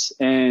fires,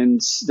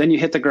 and then you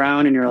hit the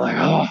ground and you're like,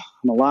 oh,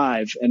 I'm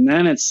alive. And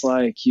then it's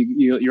like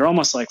you're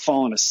almost like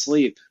falling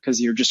asleep because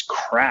you're just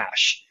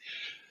crash.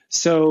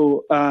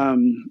 So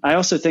I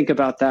also think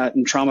about that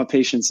in trauma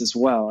patients as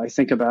well. I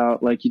think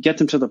about you get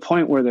them to the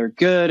point where they're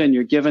good and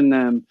you're giving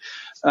them,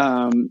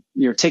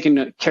 you're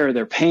taking care of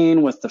their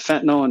pain with the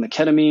fentanyl and the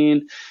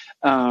ketamine,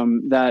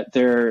 that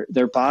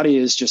their body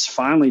is just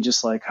finally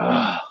just like,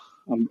 oh,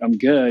 I'm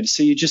good.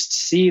 So you just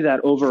see that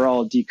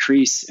overall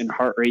decrease in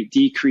heart rate,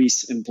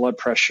 decrease in blood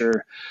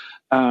pressure,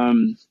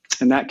 And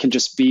that can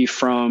just be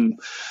from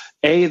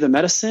A, the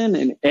medicine,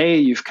 and A,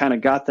 you've kind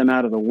of got them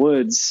out of the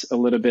woods a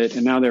little bit,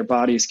 and now their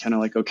body's kind of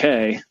like,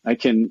 okay, I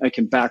can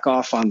back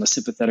off on the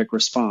sympathetic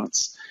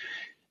response.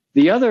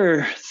 The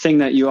other thing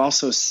that you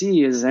also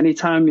see is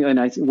anytime,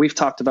 and we've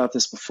talked about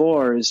this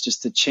before, is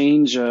just the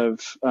change of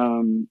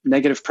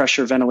negative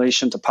pressure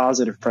ventilation to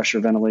positive pressure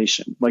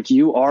ventilation. Like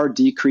you are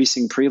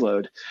decreasing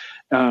preload.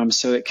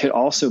 So it could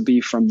also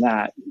be from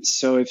that.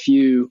 So if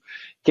you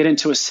get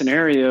into a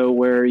scenario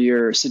where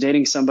you're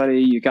sedating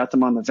somebody, you got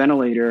them on the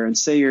ventilator, and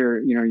say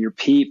your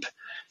PEEP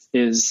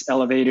is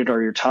elevated,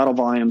 or your tidal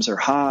volumes are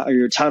high, or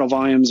your tidal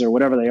volumes or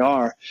whatever they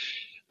are,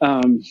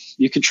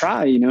 you could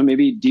try,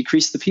 maybe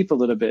decrease the PEEP a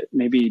little bit,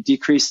 maybe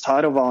decrease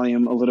tidal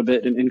volume a little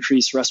bit and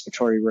increase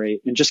respiratory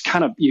rate, and just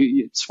kind of,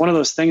 it's one of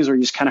those things where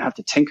you just kind of have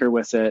to tinker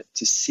with it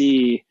to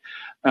see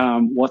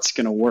what's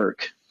going to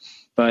work.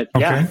 But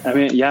okay.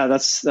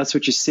 That's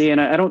what you see.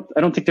 And I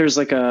don't think there's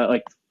like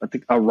a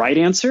right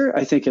answer.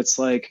 I think it's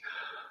like,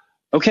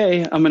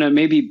 okay, I'm going to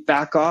maybe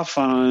back off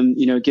on,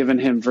 giving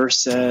him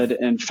Versed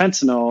and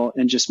fentanyl,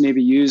 and just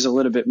maybe use a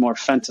little bit more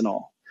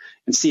fentanyl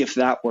and see if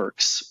that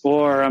works.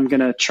 Or I'm going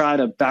to try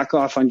to back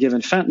off on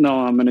giving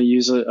fentanyl. I'm going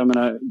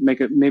to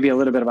make it maybe a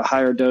little bit of a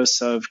higher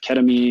dose of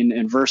ketamine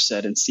and Versed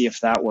and see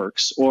if that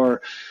works,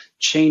 or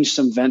change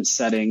some vent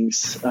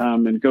settings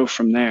and go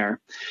from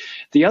there.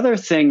 The other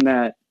thing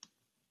that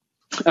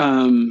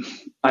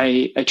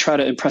I try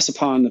to impress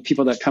upon the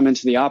people that come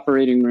into the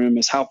operating room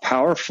is how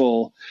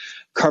powerful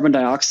carbon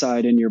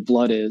dioxide in your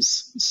blood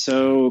is.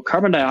 So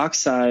carbon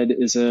dioxide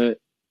is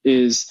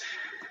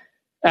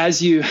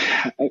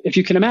if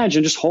you can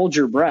imagine, just hold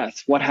your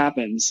breath. What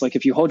happens? Like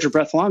if you hold your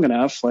breath long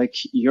enough, like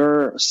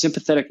your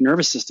sympathetic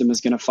nervous system is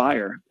going to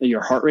fire.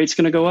 Your heart rate's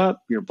going to go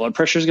up, your blood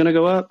pressure is going to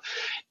go up,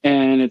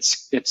 and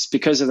it's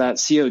because of that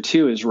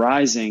CO2 is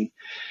rising.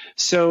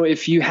 So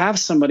if you have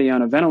somebody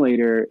on a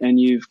ventilator and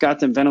you've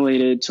got them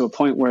ventilated to a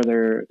point where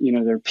their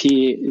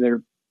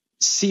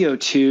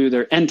CO2,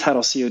 their end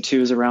tidal CO2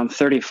 is around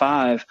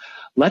 35,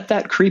 let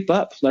that creep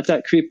up. Let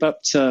that creep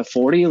up to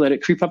 40, let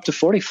it creep up to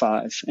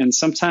 45. And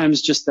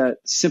sometimes just that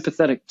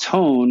sympathetic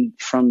tone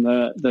from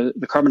the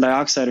carbon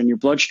dioxide in your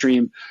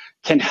bloodstream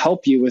can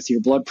help you with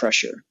your blood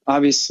pressure.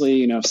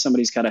 Obviously, if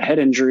somebody's got a head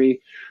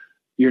injury,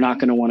 you're not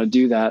going to want to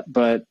do that.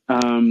 But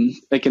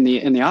like in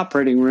the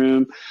operating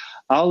room,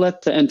 I'll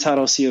let the end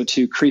tidal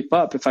CO2 creep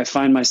up if I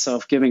find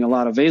myself giving a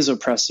lot of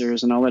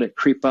vasopressors, and I'll let it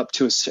creep up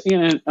to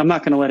I'm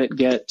not going to let it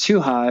get too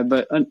high,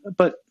 but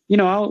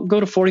I'll go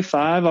to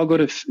 45. I'll go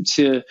to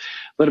a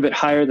little bit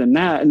higher than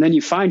that, and then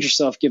you find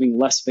yourself giving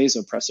less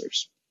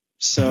vasopressors.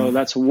 So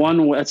that's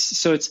one.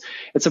 So it's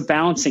a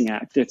balancing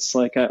act. It's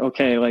like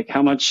okay, like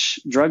how much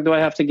drug do I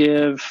have to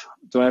give?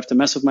 Do I have to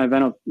mess with my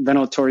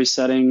ventilatory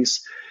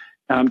settings?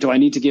 Do I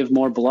need to give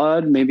more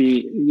blood?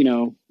 Maybe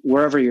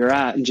wherever you're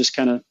at, and just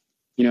kind of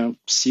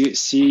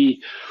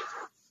see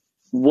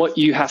what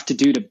you have to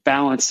do to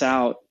balance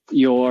out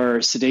your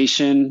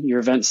sedation,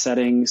 your vent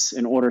settings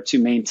in order to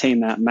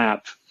maintain that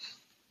map.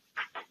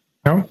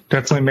 No,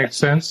 definitely makes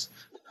sense.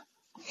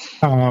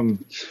 I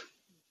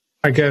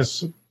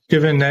guess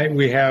given that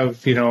we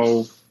have,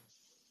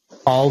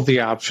 all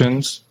the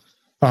options,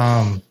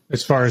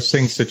 as far as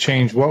things to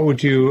change, what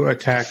would you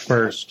attack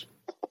first?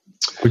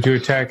 Would you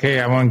attack, hey,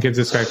 I want to give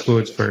this guy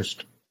fluids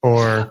first?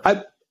 Or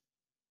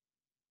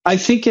I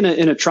think in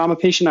a trauma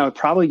patient, I would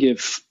probably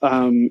give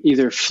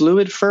either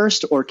fluid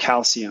first or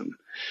calcium.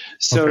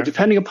 So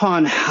depending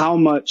upon how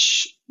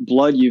much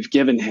blood you've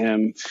given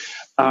him,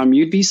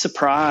 you'd be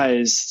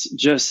surprised.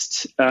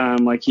 Just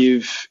like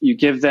you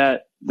give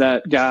that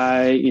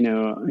guy,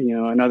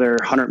 another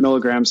 100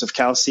 milligrams of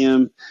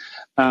calcium,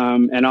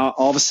 and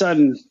all of a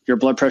sudden your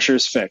blood pressure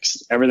is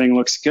fixed. Everything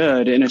looks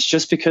good, and it's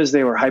just because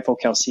they were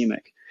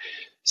hypocalcemic.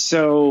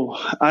 So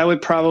I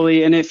would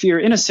probably, and if you're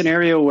in a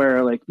scenario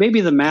where like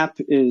maybe the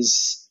MAP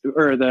is,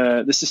 or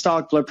the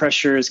systolic blood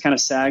pressure is kind of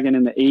sagging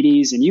in the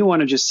 80s, and you want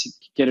to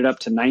just get it up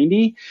to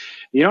 90,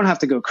 you don't have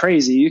to go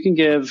crazy. You can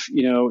give,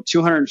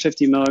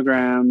 250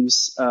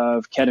 milligrams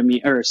of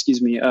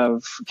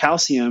of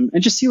calcium,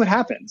 and just see what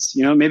happens.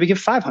 Maybe give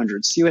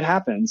 500, see what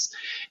happens,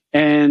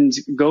 and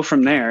go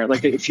from there.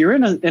 Like if you're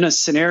in a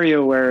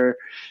scenario where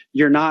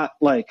you're not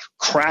like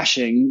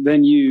crashing,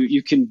 then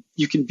you can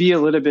be a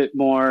little bit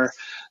more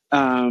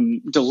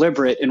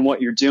deliberate in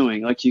what you're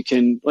doing. Like you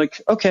can,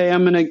 like, okay,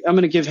 I'm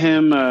gonna give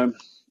him a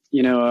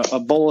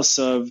bolus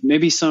of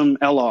maybe some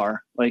LR.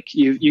 Like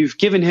you've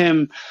given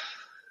him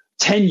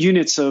 10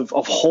 units of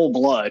whole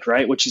blood,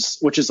 right? Which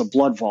is a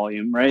blood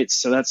volume, right?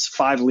 So that's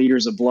 5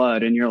 liters of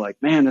blood, and you're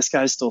like, man, this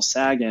guy's still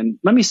sagging.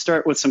 Let me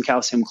start with some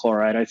calcium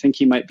chloride. I think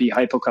he might be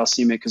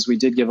hypocalcemic because we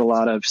did give a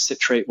lot of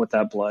citrate with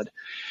that blood.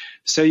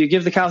 So you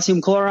give the calcium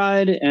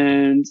chloride,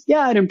 and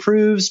yeah, it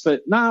improves,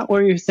 but not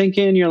where you're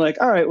thinking. You're like,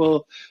 all right,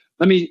 well,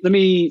 let me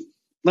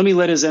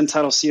let his end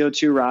tidal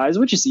CO2 rise,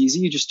 which is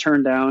easy. You just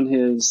turn down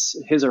his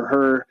or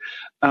her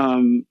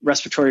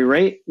respiratory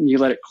rate, and you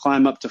let it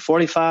climb up to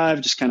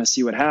 45, just kind of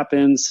see what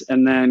happens,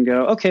 and then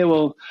go, okay,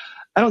 well,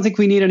 I don't think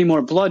we need any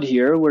more blood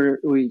here.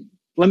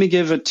 let me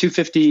give a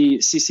 250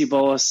 cc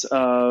bolus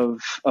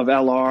of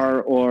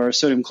LR or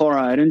sodium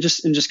chloride and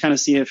just kind of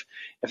see if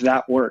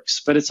that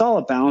works. But it's all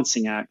a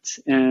balancing act.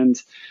 And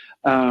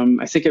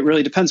I think it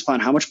really depends upon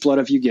how much blood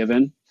have you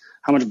given,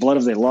 how much blood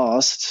have they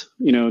lost?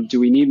 Do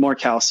we need more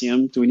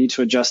calcium? Do we need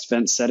to adjust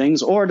vent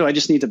settings? Or do I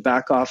just need to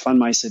back off on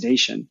my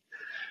sedation?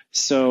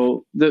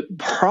 So the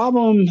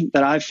problem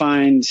that I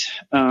find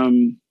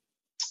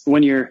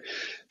when you're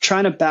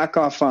trying to back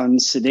off on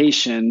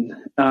sedation,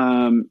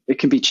 it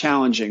can be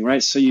challenging,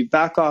 right? So you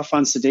back off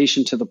on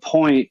sedation to the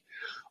point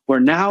where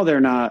now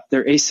they're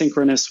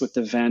asynchronous with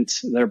the vent,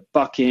 they're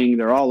bucking,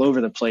 they're all over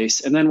the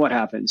place. And then what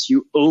happens?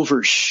 You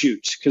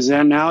overshoot, because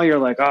then now you're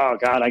like, oh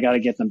God, I got to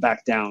get them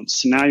back down.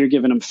 So now you're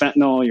giving them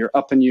fentanyl, you're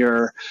upping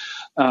your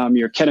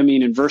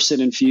ketamine and Versed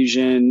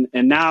infusion,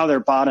 and now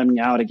they're bottoming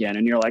out again.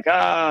 And you're like,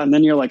 and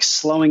then you're like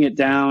slowing it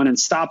down and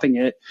stopping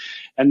it.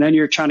 And then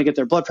you're trying to get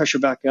their blood pressure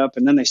back up,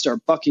 and then they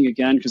start bucking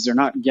again because they're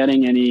not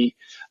getting any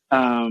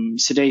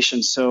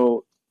sedation.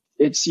 So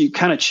it's you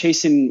kind of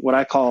chasing what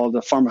I call the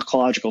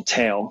pharmacological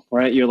tail,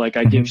 right? You're like,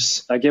 I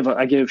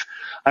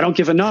don't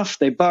give enough,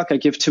 they buck, I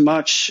give too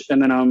much,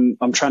 and then I'm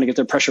trying to get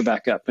their pressure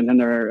back up, and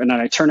then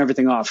I turn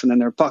everything off, and then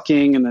they're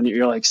bucking, and then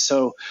you're like,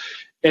 so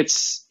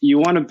you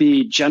want to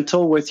be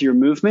gentle with your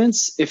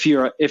movements if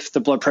the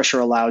blood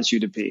pressure allows you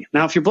to be.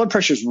 Now, if your blood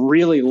pressure is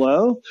really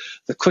low,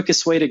 the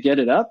quickest way to get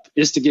it up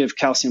is to give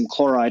calcium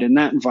chloride in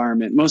that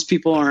environment. Most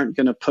people aren't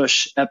going to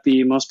push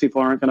epi. Most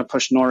people aren't going to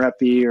push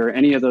norepi or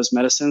any of those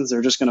medicines.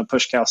 They're just going to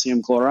push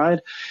calcium chloride.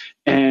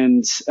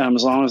 And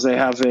as long as they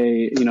have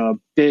a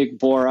big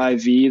bore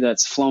IV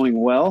that's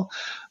flowing well,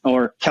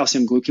 or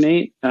calcium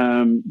gluconate,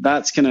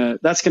 that's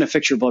gonna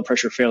fix your blood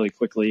pressure fairly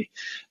quickly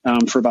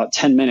for about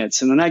 10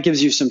 minutes, and then that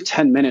gives you some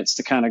 10 minutes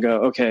to kind of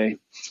go, okay,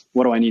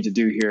 what do I need to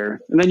do here?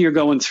 And then you're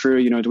going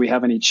through, do we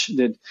have any?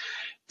 Did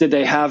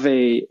they have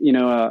a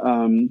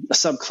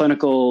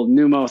subclinical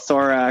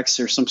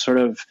pneumothorax or some sort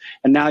of?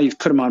 And now you've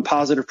put them on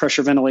positive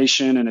pressure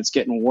ventilation, and it's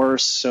getting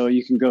worse. So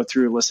you can go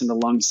through, listen to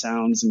lung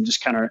sounds, and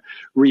just kind of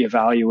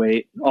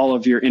reevaluate all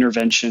of your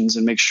interventions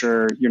and make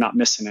sure you're not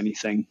missing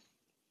anything.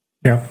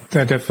 Yeah,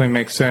 that definitely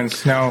makes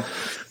sense. Now,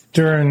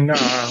 during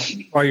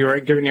while you were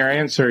giving your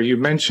answer, you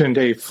mentioned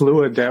a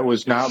fluid that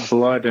was not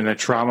blood in a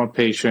trauma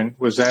patient.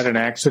 Was that an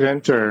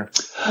accident or?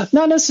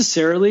 Not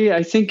necessarily.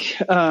 I think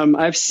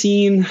I've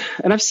seen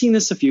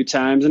this a few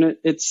times, and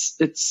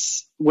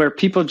it's where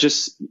people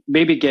just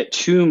maybe get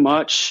too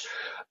much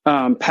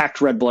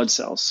packed red blood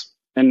cells.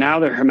 And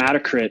now their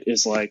hematocrit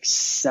is like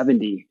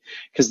 70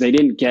 because they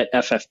didn't get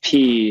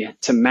FFP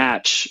to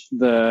match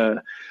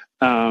the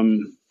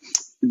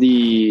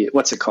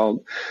what's it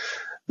called?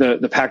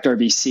 The packed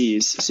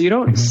RBCs. So you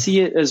don't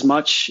see it as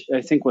much,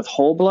 I think, with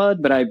whole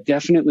blood, but I've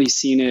definitely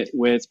seen it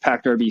with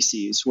packed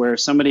RBCs where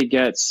somebody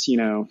gets,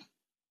 I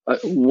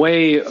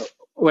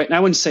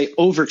wouldn't say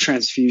over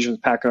transfusion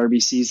with packed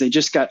RBCs. They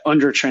just got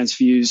under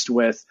transfused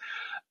with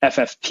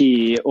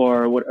FFP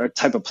or what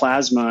type of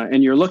plasma.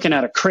 And you're looking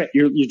at a crit,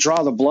 you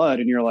draw the blood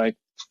and you're like,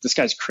 this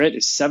guy's crit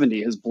is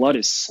 70. His blood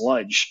is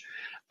sludge.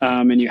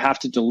 And you have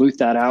to dilute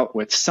that out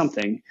with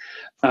something.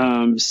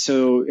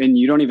 And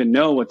you don't even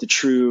know what the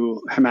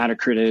true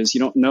hematocrit is.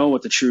 You don't know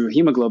what the true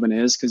hemoglobin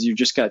is because you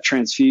just got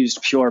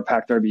transfused pure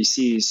packed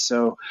RBCs.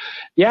 So,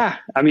 yeah,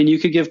 I mean, you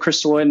could give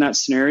crystalloid in that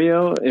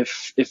scenario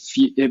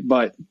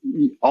but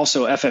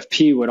also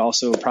FFP would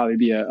also probably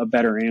be a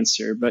better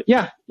answer. But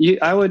yeah,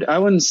 I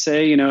wouldn't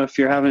say, if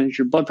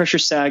your blood pressure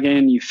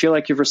sagging, you feel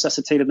like you've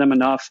resuscitated them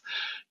enough,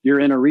 you're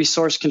in a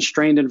resource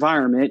constrained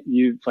environment,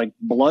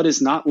 blood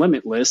is not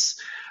limitless.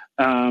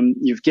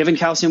 You've given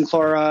calcium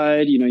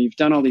chloride, you've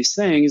done all these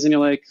things, and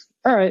you're like,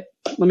 all right,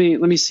 let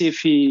me see if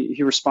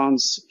he or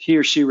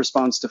she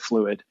responds to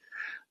fluid,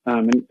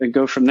 and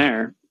go from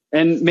there.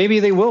 And maybe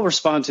they will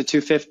respond to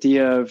 250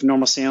 of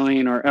normal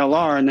saline or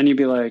LR, and then you'd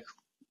be like,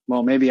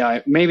 well, maybe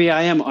I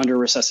am under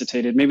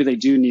resuscitated. Maybe they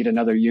do need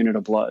another unit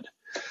of blood.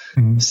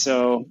 Mm-hmm.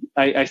 So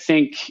I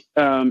think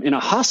in a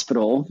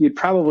hospital, you'd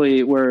probably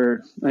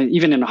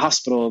even in a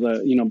hospital,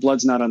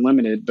 blood's not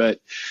unlimited,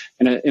 but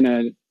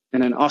in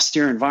an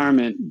austere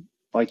environment,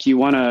 you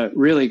want to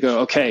really go,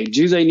 okay,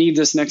 do they need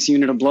this next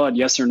unit of blood?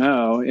 Yes or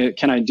no?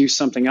 Can I do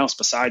something else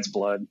besides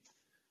blood?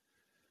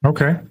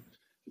 Okay.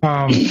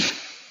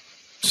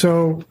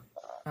 So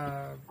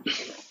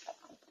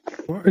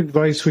what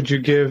advice would you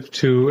give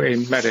to a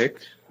medic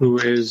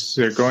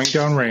they're going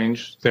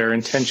downrange, their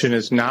intention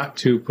is not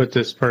to put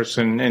this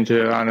person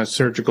on a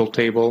surgical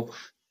table.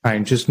 I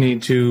just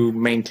need to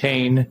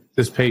maintain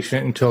this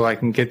patient until I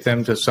can get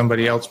them to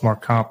somebody else more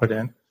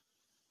competent.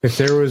 If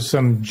there was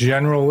some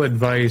general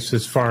advice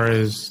as far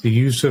as the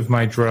use of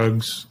my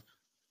drugs,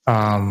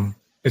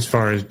 as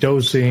far as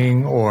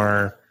dosing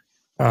or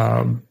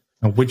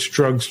which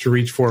drugs to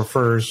reach for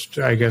first,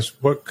 I guess,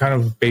 what kind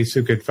of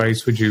basic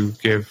advice would you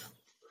give?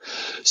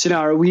 So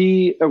now, are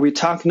we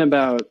talking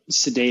about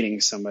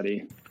sedating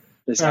somebody?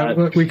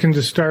 We can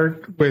just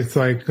start with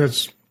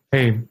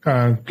getting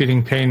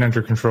pain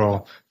under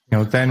control.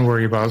 Then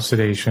worry about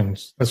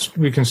sedations.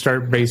 We can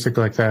start basic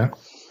like that.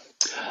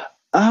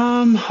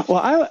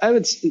 Well, I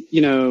would,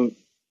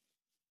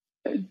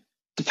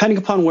 depending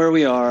upon where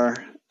we are,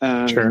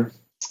 Sure.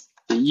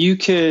 you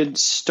could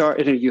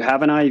start, if you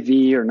have an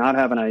IV or not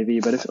have an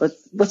IV, but if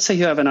let's say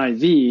you have an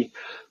IV,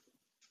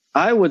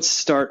 I would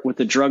start with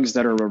the drugs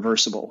that are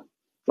reversible.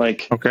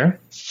 Like Okay.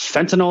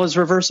 fentanyl is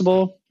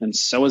reversible, and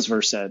so is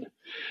Versed.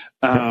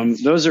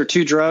 Those are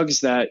two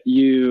drugs that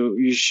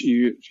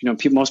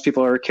most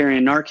people are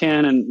carrying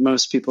Narcan, and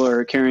most people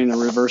are carrying the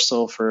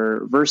reversal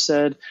for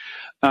Versed.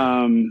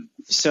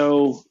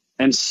 So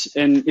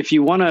if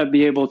you want to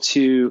be able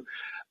to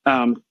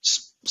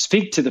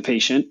speak to the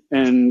patient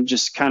and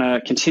just kind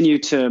of continue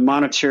to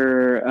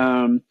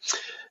monitor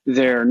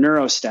their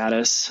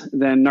neurostatus,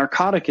 then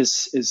narcotic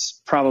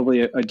is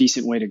probably a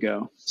decent way to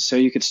go. So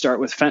you could start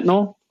with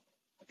fentanyl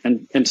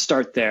and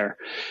start there.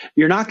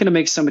 You're not going to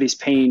make somebody's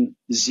pain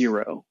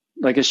zero.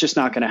 Like, it's just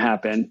not going to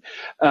happen.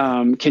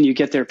 Can you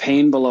get their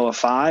pain below a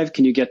 5?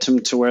 Can you get them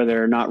to where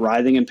they're not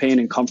writhing in pain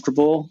and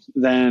comfortable?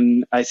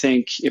 Then I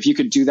think if you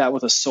could do that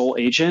with a sole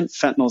agent,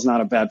 fentanyl is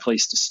not a bad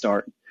place to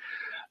start.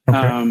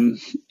 Okay.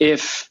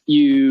 If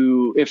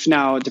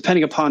now,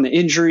 depending upon the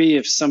injury,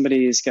 if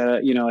somebody's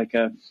got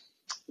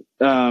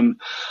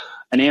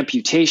an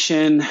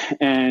amputation,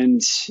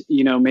 and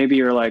maybe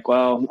you're like,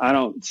 well, I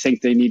don't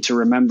think they need to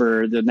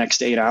remember the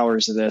next 8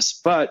 hours of this,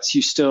 but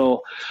you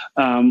still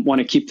want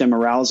to keep them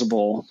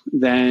arousable,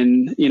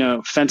 then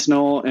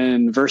fentanyl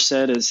and Versed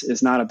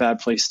is not a bad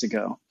place to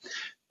go.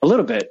 A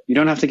little bit. You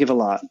don't have to give a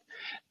lot.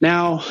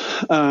 Now,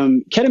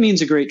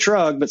 ketamine's a great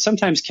drug, but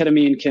sometimes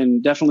ketamine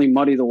can definitely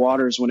muddy the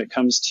waters when it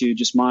comes to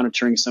just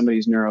monitoring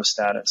somebody's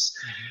neurostatus.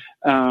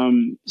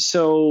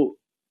 So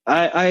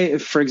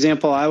for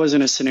example, I was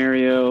in a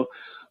scenario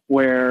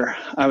where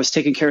I was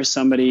taking care of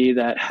somebody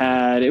that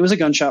it was a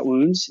gunshot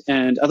wound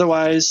and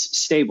otherwise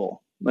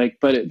stable, but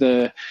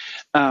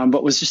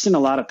was just in a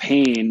lot of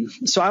pain.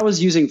 So I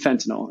was using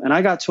fentanyl, and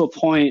I got to a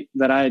point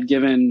that I had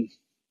given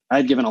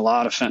a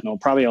lot of fentanyl,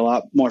 probably a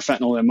lot more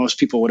fentanyl than most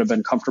people would have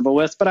been comfortable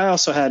with. But I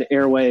also had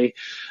airway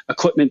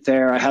equipment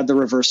there. I had the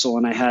reversal,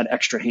 and I had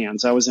extra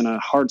hands. I was in a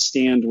hard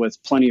stand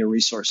with plenty of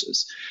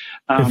resources.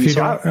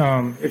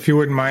 If you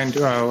wouldn't mind,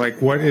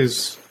 what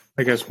is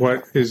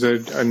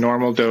a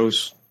normal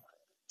dose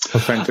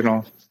of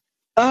fentanyl?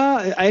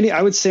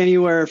 I would say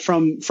anywhere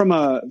from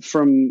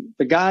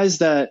the guys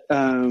that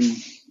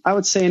I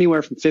would say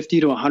anywhere from 50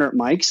 to 100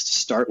 mics to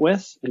start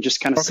with, and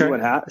just kind of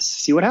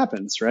see what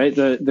happens. Right.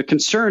 The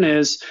concern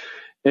is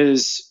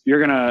they're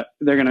gonna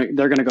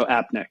go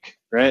apneic,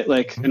 right?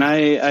 And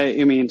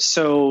I mean,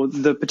 so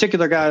the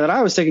particular guy that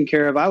I was taking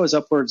care of, I was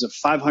upwards of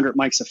 500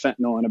 mics of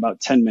fentanyl in about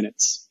 10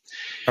 minutes.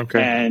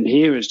 Okay. And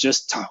he was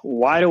just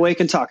wide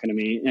awake and talking to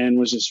me and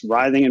was just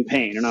writhing in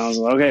pain. And I was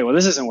like, okay, well,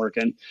 this isn't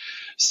working.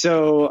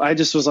 So I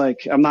just was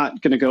like, I'm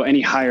not going to go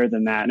any higher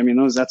than that. I mean,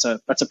 that's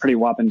a pretty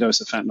whopping dose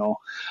of fentanyl.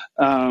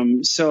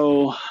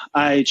 So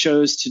I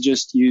chose to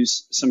just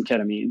use some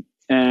ketamine,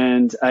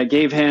 and I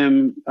gave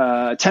him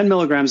 10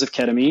 milligrams of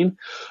ketamine,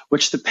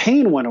 which the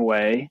pain went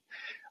away.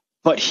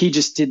 But he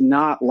just did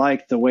not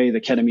like the way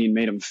the ketamine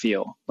made him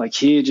feel.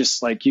 He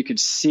just you could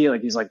see,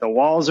 he's like, the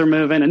walls are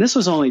moving. And this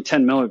was only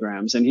 10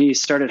 milligrams. And he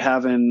started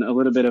having a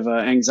little bit of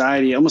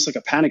anxiety, almost like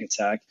a panic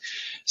attack.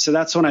 So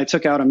that's when I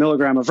took out a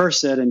milligram of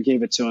Versed and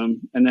gave it to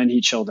him. And then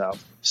he chilled out.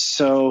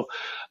 So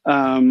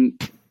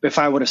if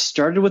I would have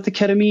started with the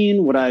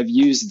ketamine, would I have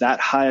used that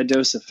high a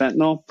dose of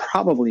fentanyl?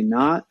 Probably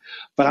not.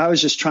 But I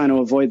was just trying to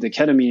avoid the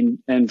ketamine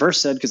and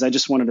Versed because I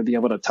just wanted to be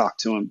able to talk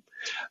to him.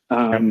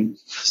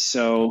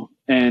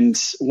 And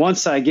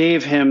once I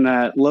gave him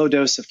that low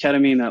dose of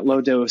ketamine, that low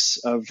dose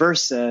of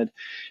Versed,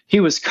 he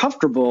was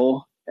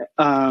comfortable.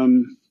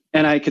 And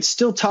I could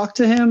still talk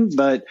to him,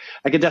 but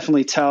I could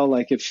definitely tell,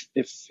 if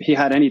he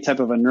had any type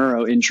of a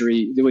neuro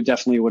injury, it would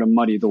have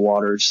muddied the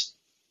waters.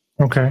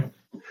 Okay.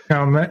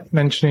 Now,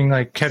 mentioning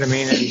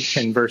ketamine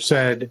and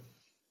Versed,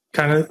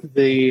 kind of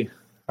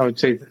I would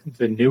say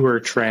the newer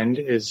trend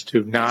is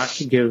to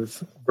not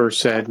give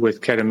Versed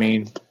with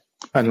ketamine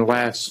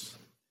unless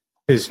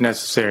is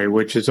necessary,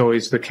 which is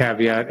always the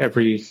caveat.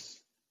 Every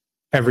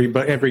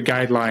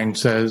guideline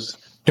says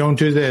don't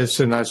do this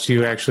unless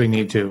you actually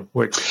need to,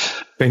 which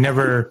they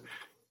never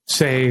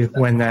say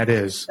when that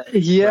is.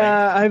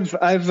 Yeah, right?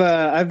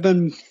 I've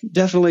been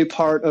definitely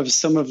part of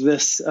some of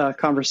this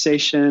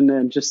conversation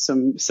and just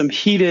some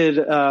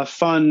heated,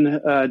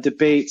 fun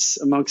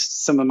debates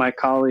amongst some of my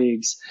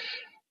colleagues.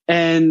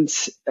 And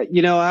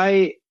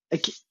I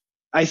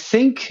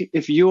think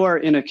if you are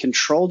in a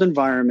controlled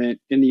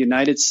environment in the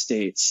United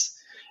States,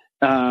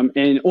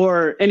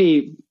 or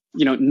any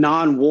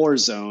non-war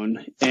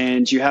zone,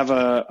 and you have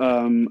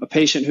a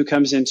patient who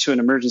comes into an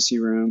emergency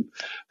room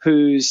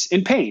who's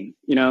in pain,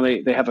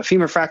 they have a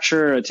femur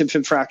fracture, a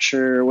tib-fib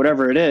fracture,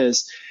 whatever it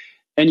is,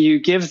 and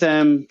you give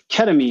them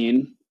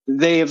ketamine,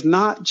 they have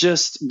not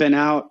just been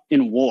out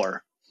in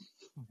war.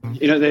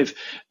 They've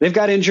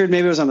got injured.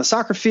 Maybe it was on the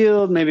soccer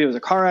field, maybe it was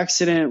a car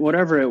accident,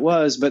 whatever it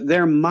was, but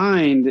their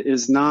mind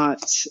is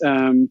not.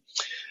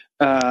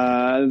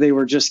 They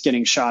were just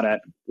getting shot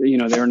at.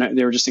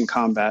 They were just in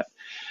combat.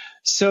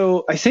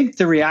 So I think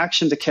the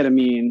reaction to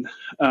ketamine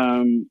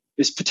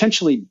is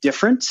potentially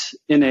different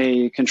in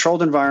a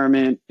controlled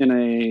environment in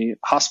a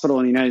hospital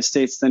in the United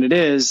States than it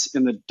is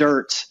in the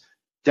dirt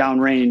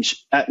downrange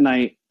at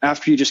night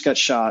after you just got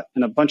shot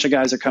and a bunch of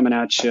guys are coming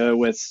at you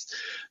with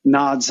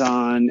nods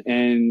on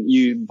and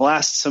you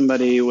blast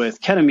somebody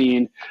with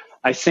ketamine.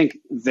 I think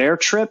their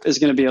trip is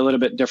going to be a little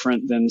bit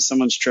different than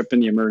someone's trip in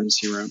the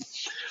emergency room.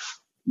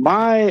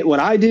 What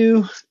I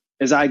do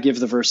is I give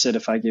the Versed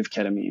if I give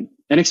ketamine,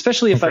 and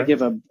especially if I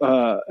give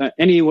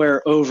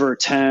anywhere over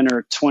 10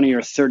 or 20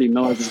 or 30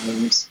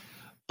 milligrams.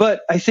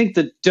 But I think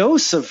the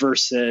dose of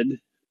Versed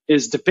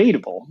is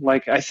debatable.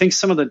 Like, I think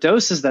some of the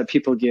doses that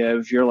people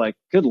give, you're like,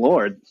 good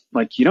Lord,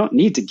 like, you don't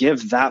need to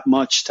give that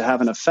much to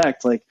have an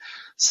effect. Like,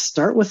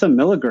 start with 1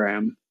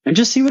 milligram and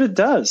just see what it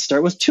does.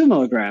 Start with 2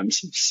 milligrams,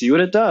 see what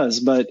it does.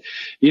 But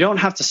you don't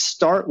have to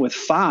start with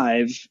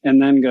 5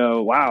 and then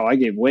go, wow, I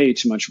gave way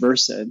too much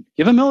Versed.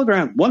 Give 1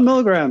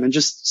 milligram, and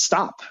just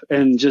stop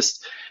and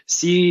just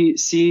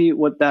see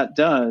what that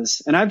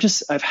does. And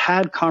I've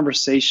had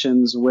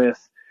conversations with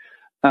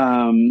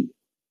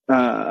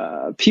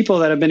people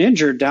that have been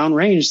injured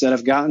downrange that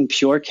have gotten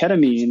pure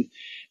ketamine,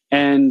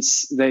 and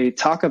they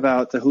talk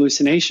about the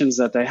hallucinations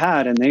that they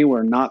had, and they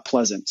were not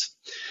pleasant.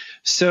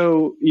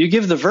 So you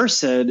give the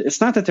Versed,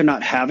 it's not that they're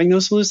not having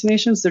those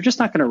hallucinations, they're just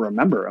not going to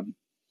remember them.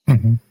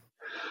 Mm-hmm.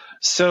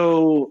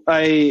 So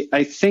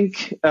I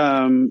think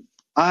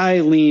I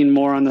lean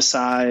more on the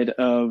side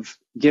of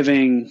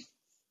giving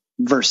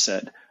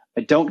Versed.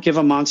 I don't give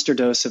a monster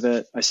dose of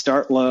it. I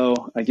start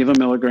low, I give 1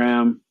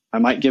 milligram, I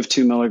might give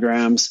 2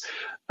 milligrams,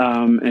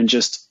 and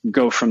just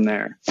go from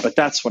there. But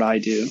that's what I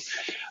do.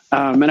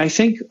 And I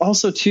think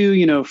also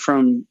too,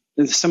 from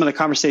some of the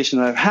conversation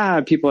that I've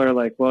had, people are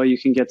like, well, you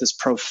can get this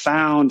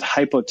profound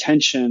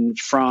hypotension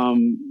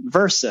from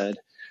Versed.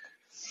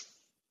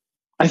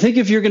 I think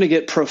if you're going to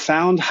get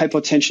profound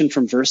hypotension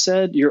from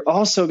Versed, you're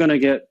also going to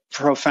get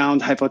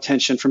profound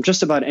hypotension from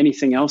just about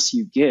anything else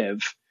you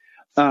give.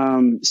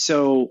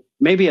 So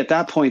maybe at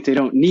that point, they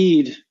don't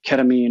need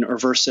ketamine or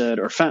Versed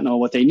or fentanyl.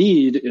 What they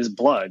need is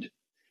blood.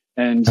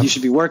 And you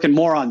should be working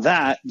more on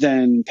that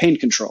than pain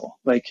control.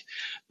 Like,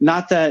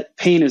 not that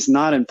pain is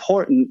not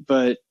important,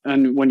 but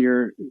when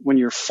you're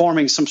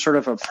forming some sort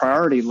of a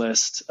priority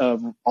list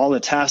of all the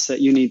tasks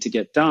that you need to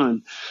get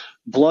done,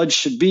 blood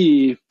should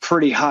be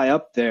pretty high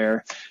up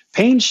there.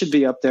 Pain should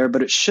be up there,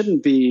 but it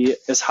shouldn't be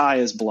as high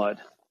as blood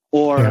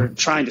or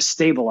trying to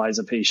stabilize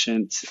a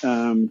patient.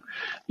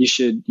 You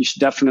should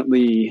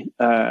definitely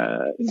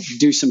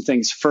do some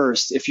things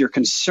first. If you're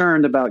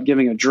concerned about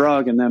giving a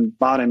drug and then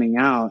bottoming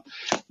out,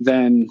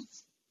 then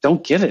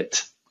don't give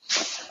it.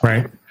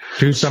 Right.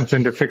 Do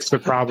something to fix the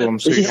problem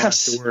so you don't have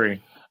to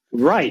worry.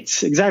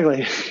 Right.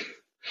 Exactly.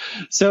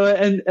 So,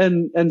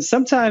 and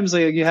sometimes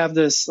like you have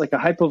this, like a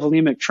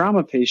hypovolemic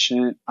trauma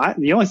patient,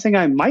 the only thing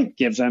I might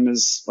give them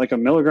is like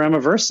 1 milligram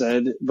of Versed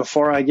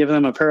before I give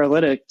them a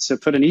paralytic to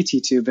put an ET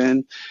tube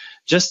in,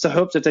 just to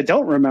hope that they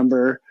don't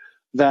remember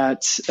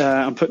that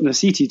I'm putting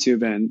this ET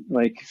tube in.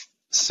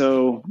 That's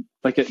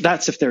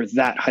if they're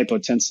that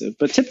hypotensive.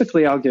 But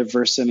typically I'll give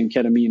Versed and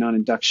ketamine on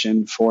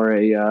induction for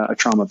a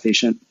trauma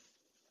patient.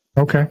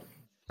 Okay,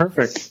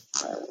 perfect.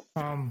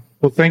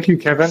 Well, thank you,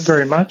 Kevin,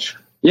 very much.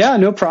 Yeah,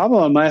 no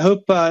problem. I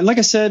hope, and like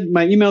I said,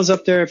 my email's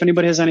up there. If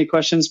anybody has any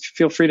questions,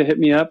 feel free to hit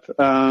me up.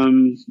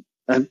 And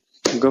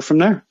we'll go from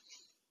there.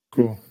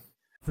 Cool.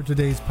 For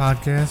today's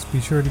podcast,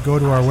 be sure to go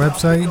to our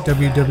website,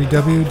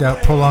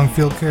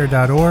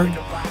 www.prolongedfieldcare.org.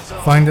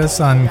 Find us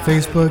on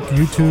Facebook,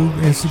 YouTube,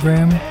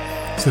 Instagram.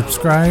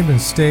 Subscribe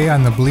and stay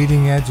on the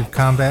bleeding edge of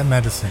combat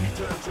medicine.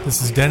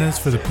 This is Dennis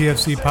for the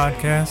PFC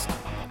Podcast.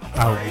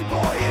 Out.